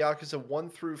all of Yakuza 1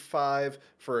 through 5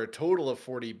 for a total of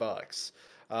 $40.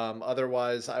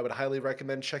 Otherwise, I would highly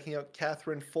recommend checking out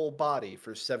Catherine Full Body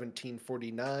for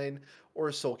 $17.49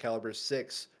 or Soul Calibur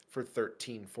 6 for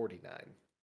 $13.49.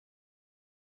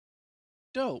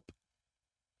 Dope.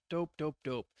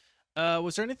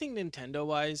 Was there anything Nintendo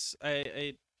wise?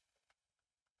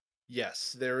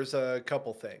 Yes, there's a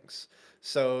couple things.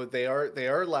 So they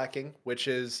are lacking, which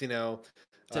is,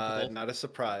 Typical. not a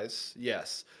surprise.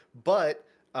 Yes, but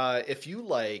if you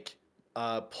like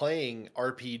playing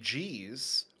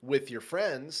RPGs with your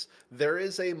friends, there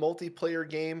is a multiplayer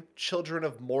game, Children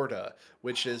of Morta,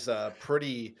 which is a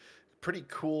pretty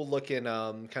cool looking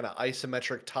kind of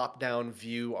isometric top-down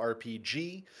view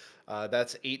RPG.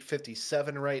 That's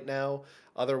 $8.57 right now.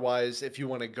 Otherwise, if you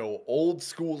want to go old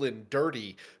school and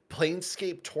dirty,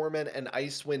 Planescape Torment and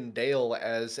Icewind Dale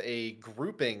as a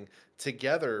grouping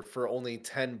together for only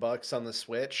 $10 on the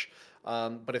Switch.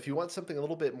 But if you want something a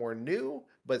little bit more new,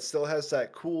 but still has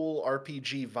that cool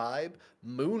RPG vibe,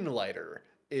 Moonlighter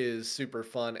is super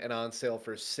fun and on sale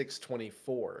for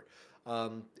 $6.24.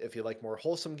 If you like more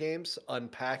wholesome games,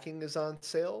 Unpacking is on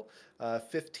sale,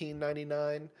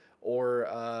 $15.99,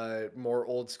 or more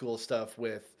old school stuff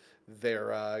with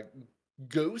their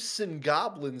Ghosts and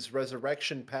Goblins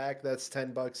Resurrection Pack, that's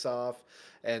 $10 off,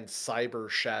 and Cyber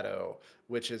Shadow,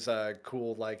 which is a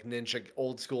cool like ninja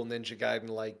old school Ninja Gaiden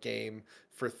like game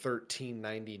for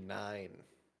 $13.99.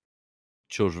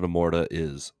 Children of Morta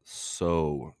is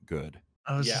so good.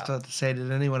 I was Yeah. just about to say,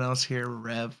 did anyone else hear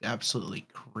Rev absolutely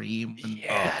cream?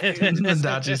 Yeah,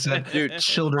 Mendachi said, Dude,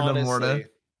 Children of Morta.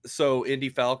 honestly. So Indy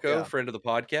Falco, Yeah. friend of the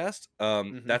podcast,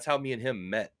 Mhm. that's how me and him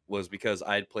met, was because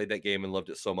I had played that game and loved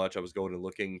it so much. I was going and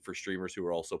looking for streamers who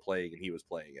were also playing, and he was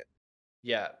playing it.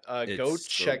 Yeah, go It's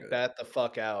so check good. that the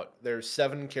fuck out. There's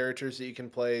 7 characters that you can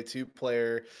play,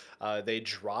 2-player. They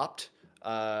dropped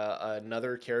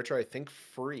another character, I think,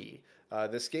 free.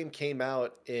 This game came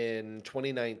out in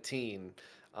 2019,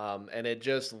 and it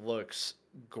just looks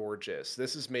gorgeous.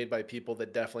 This is made by people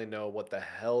that definitely know what the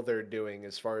hell they're doing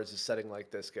as far as a setting like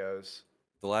this goes.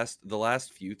 The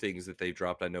last few things that they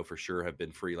dropped, I know for sure, have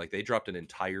been free. Like they dropped an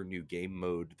entire new game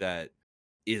mode that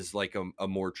is like a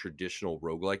more traditional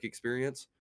roguelike experience.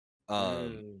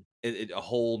 Mm. A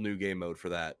whole new game mode for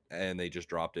that, and they just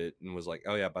dropped it and was like,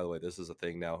 "Oh yeah, by the way, this is a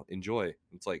thing now. Enjoy."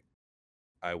 It's like,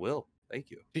 I will.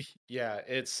 Thank you. Yeah,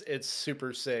 it's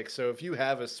super sick. So if you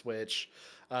have a Switch,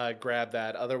 grab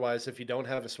that. Otherwise, if you don't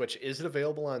have a Switch, is it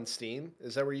available on Steam?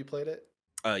 Is that where you played it?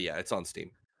 Yeah, it's on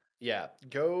Steam. Yeah,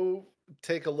 go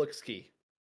take a look ski.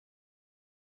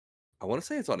 I want to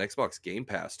say it's on Xbox Game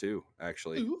Pass too,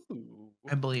 actually. Ooh.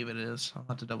 I believe it is. I'll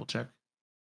have to double check.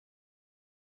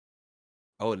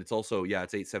 Oh, and it's also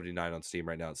it's $8.79 on Steam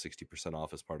right now. It's 60%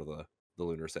 off as part of the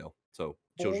lunar sale. So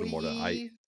Children of Morta, I Boy,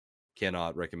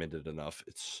 cannot recommend it enough.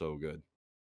 It's so good.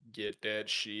 get that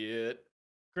shit.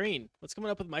 Green, what's coming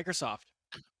up with Microsoft?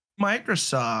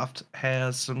 Microsoft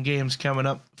has some games coming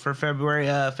up for February.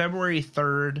 February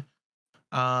 3rd,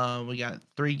 we got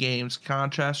 3 games: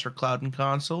 Contrast for cloud and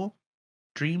console,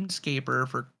 Dreamscaper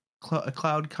for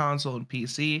cloud, console, and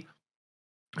PC,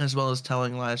 as well as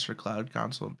Telling Lies for cloud,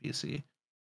 console, and PC.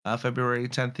 February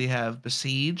 10th, you have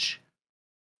Besiege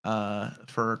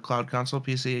for cloud, console,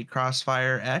 PC,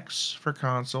 Crossfire X for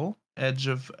console, Edge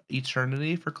of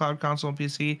Eternity for cloud, console, and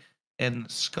PC,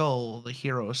 and Skull, the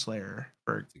Hero Slayer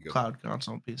for It's a good cloud,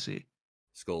 console, and PC.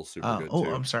 Skull's super good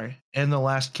too. I'm sorry. And The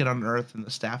Last Kid on Earth and the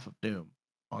Staff of Doom,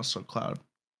 also cloud,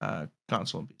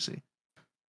 console, and PC.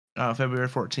 February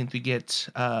 14th, we get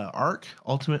Ark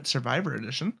Ultimate Survivor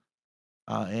Edition,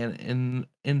 and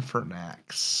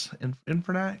Infernax.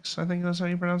 Infernax, I think that's how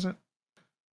you pronounce it.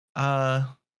 And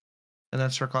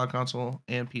that's for cloud, console,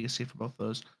 and PC for both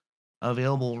those.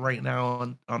 Available right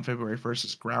now on February 1st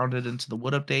is Grounded Into the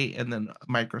Wood update, and then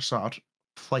Microsoft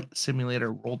Flight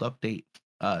Simulator World Update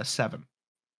 7.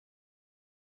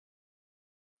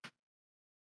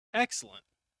 Excellent.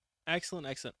 Excellent.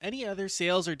 Any other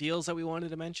sales or deals that we wanted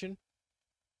to mention?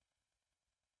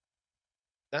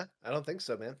 Nah, I don't think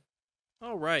so, man.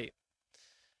 All right.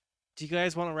 Do you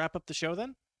guys want to wrap up the show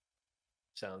then?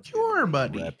 Sounds Sure, good to me.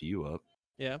 buddy. Wrap you up.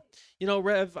 Yeah. You know,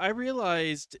 Rev, I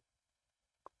realized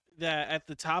that at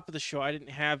the top of the show, I didn't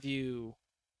have you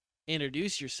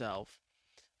introduce yourself.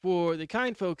 For the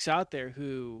kind folks out there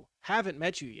who haven't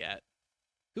met you yet,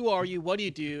 who are you, what do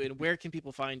you do, and where can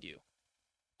people find you?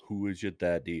 Who is your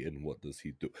daddy and what does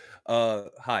he do?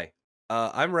 Hi.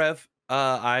 I'm Rev.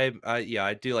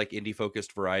 I do like indie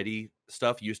focused variety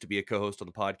stuff. Used to be a co-host on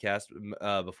the podcast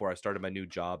before I started my new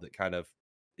job that kind of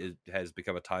has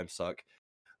become a time suck.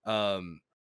 And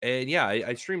yeah,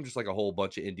 I stream just like a whole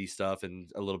bunch of indie stuff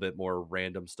and a little bit more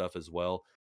random stuff as well.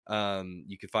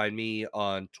 You can find me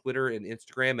on Twitter and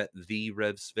Instagram at the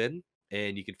RevSven,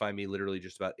 and you can find me literally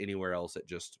just about anywhere else at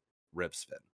just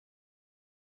RevSven.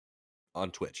 On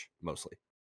Twitch, mostly.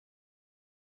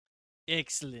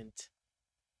 Excellent.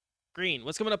 Green,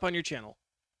 what's coming up on your channel?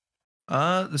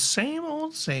 The same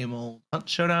old. Hunt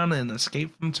Showdown and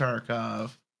Escape from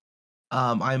Tarkov.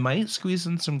 I might squeeze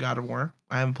in some God of War.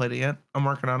 I haven't played it yet. I'm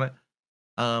working on it.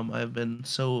 I've been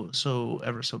so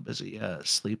ever so busy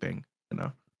sleeping, and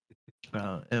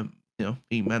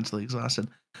being mentally exhausted.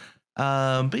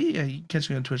 But yeah, you can catch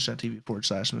me on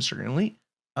twitch.tv/MrGreenElite.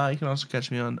 You can also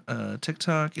catch me on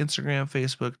TikTok, Instagram,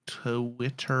 Facebook,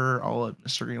 Twitter, all at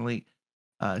Mr. Greenelite,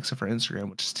 except for Instagram,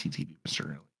 which is TTV Mr.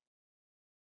 Greenelite.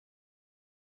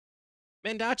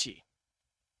 Mendachi.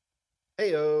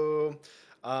 Heyo.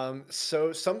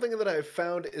 So something that I've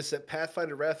found is that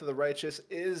Pathfinder Wrath of the Righteous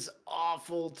is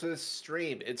awful to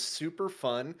stream. It's super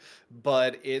fun,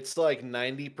 but it's like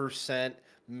 90%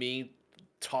 me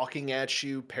talking at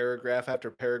you paragraph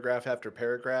after paragraph after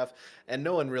paragraph, and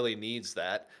no one really needs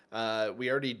that. I'm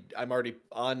already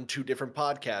on 2 different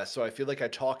podcasts, so I feel like I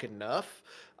talk enough,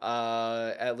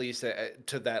 at least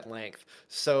to that length.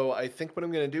 So I think what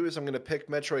I'm going to do is I'm going to pick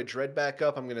Metroid Dread back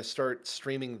up. I'm going to start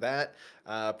streaming that,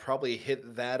 probably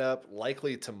hit that up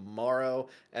likely tomorrow,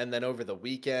 and then over the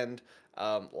weekend,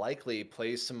 likely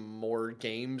play some more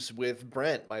games with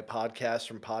Brent, my podcast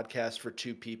from Podcast for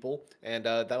Two People, and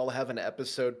that'll have an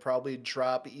episode probably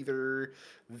drop either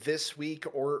this week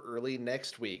or early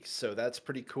next week. So that's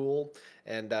pretty cool,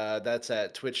 and that's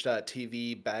at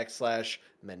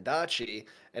twitch.tv/Mendachi.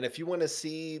 And if you want to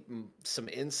see some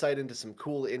insight into some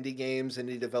cool indie games,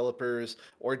 indie developers,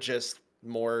 or just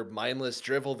more mindless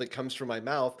drivel that comes from my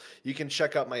mouth, you can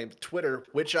check out my Twitter,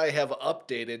 which I have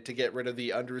updated to get rid of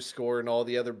the underscore and all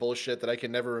the other bullshit that I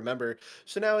can never remember.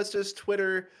 So now it's just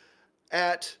Twitter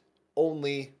at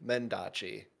only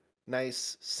Mendachi.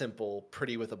 Nice, simple,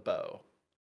 pretty with a bow.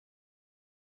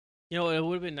 You know, it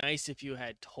would have been nice if you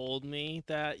had told me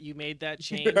that you made that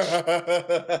change.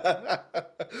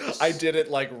 I did it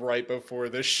like right before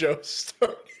the show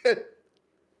started.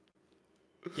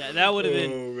 Yeah, that would have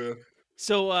been. Oh, man.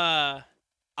 So, I'm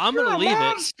You're gonna a leave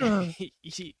monster! it.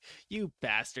 You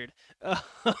bastard.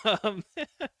 Coming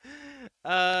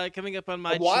up on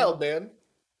my I'm wild, man.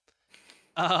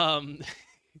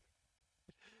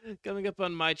 Coming up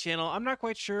on my channel, I'm not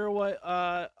quite sure what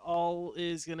all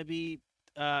is gonna be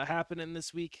happening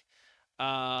this week.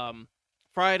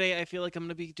 Friday, I feel like I'm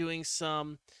gonna be doing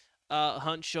some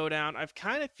Hunt Showdown. I've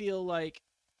kind of feel like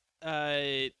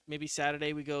maybe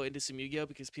Saturday we go into some Yu-Gi-Oh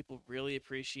because people really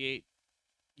appreciate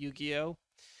Yu-Gi-Oh.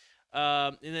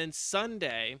 And then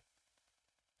Sunday,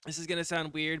 This is gonna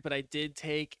sound weird, but I did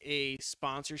take a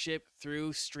sponsorship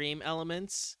through Stream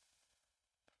Elements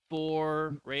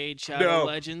for Raid Shadow No.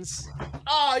 Legends.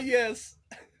 Ah, yes.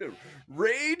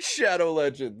 Raid Shadow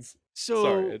Legends. So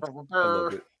Sorry, I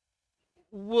love it.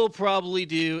 we'll probably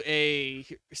do a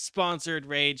sponsored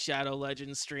Raid Shadow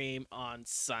Legends stream on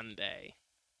Sunday.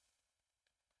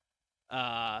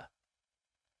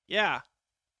 Yeah.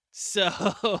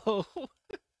 So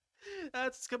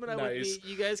that's coming out with me. Nice.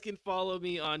 You guys can follow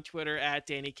me on Twitter at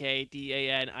DannyK,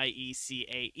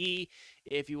 DANIECAE,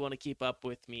 if you want to keep up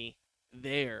with me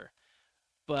there.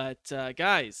 But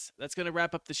guys, that's going to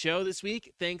wrap up the show this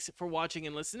week. Thanks for watching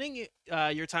and listening.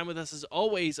 Your time with us is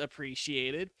always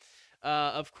appreciated.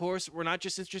 Of course, we're not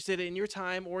just interested in your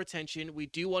time or attention. We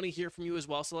do want to hear from you as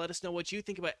well. So let us know what you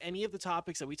think about any of the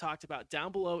topics that we talked about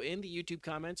down below in the YouTube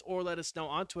comments, or let us know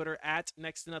on Twitter at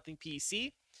Next to Nothing PC.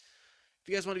 If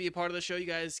you guys want to be a part of the show, you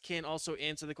guys can also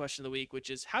answer the question of the week, which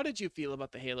is, how did you feel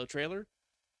about the Halo trailer?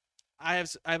 I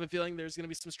have a feeling there's going to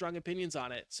be some strong opinions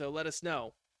on it, so let us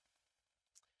know.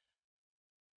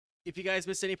 If you guys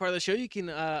missed any part of the show, you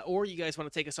can, or you guys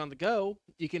want to take us on the go,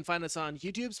 you can find us on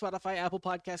YouTube, Spotify, Apple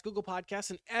Podcasts, Google Podcasts,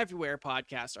 and everywhere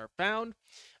podcasts are found.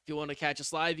 If you want to catch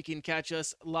us live, you can catch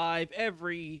us live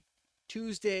every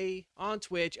Tuesday on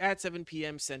Twitch at 7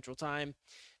 p.m. Central Time.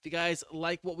 If you guys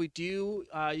like what we do,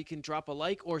 you can drop a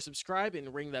like or subscribe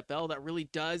and ring that bell. That really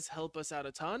does help us out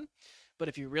a ton. But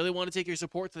if you really want to take your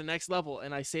support to the next level,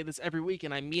 and I say this every week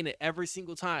and I mean it every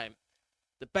single time,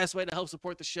 the best way to help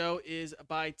support the show is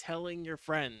by telling your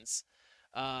friends.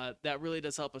 That really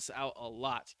does help us out a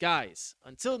lot. Guys,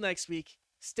 until next week,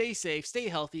 stay safe, stay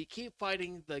healthy, keep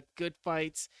fighting the good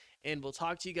fights, and we'll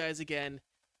talk to you guys again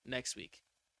next week.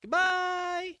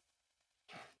 Goodbye!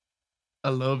 I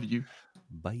love you.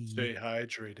 Bye. Stay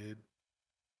hydrated.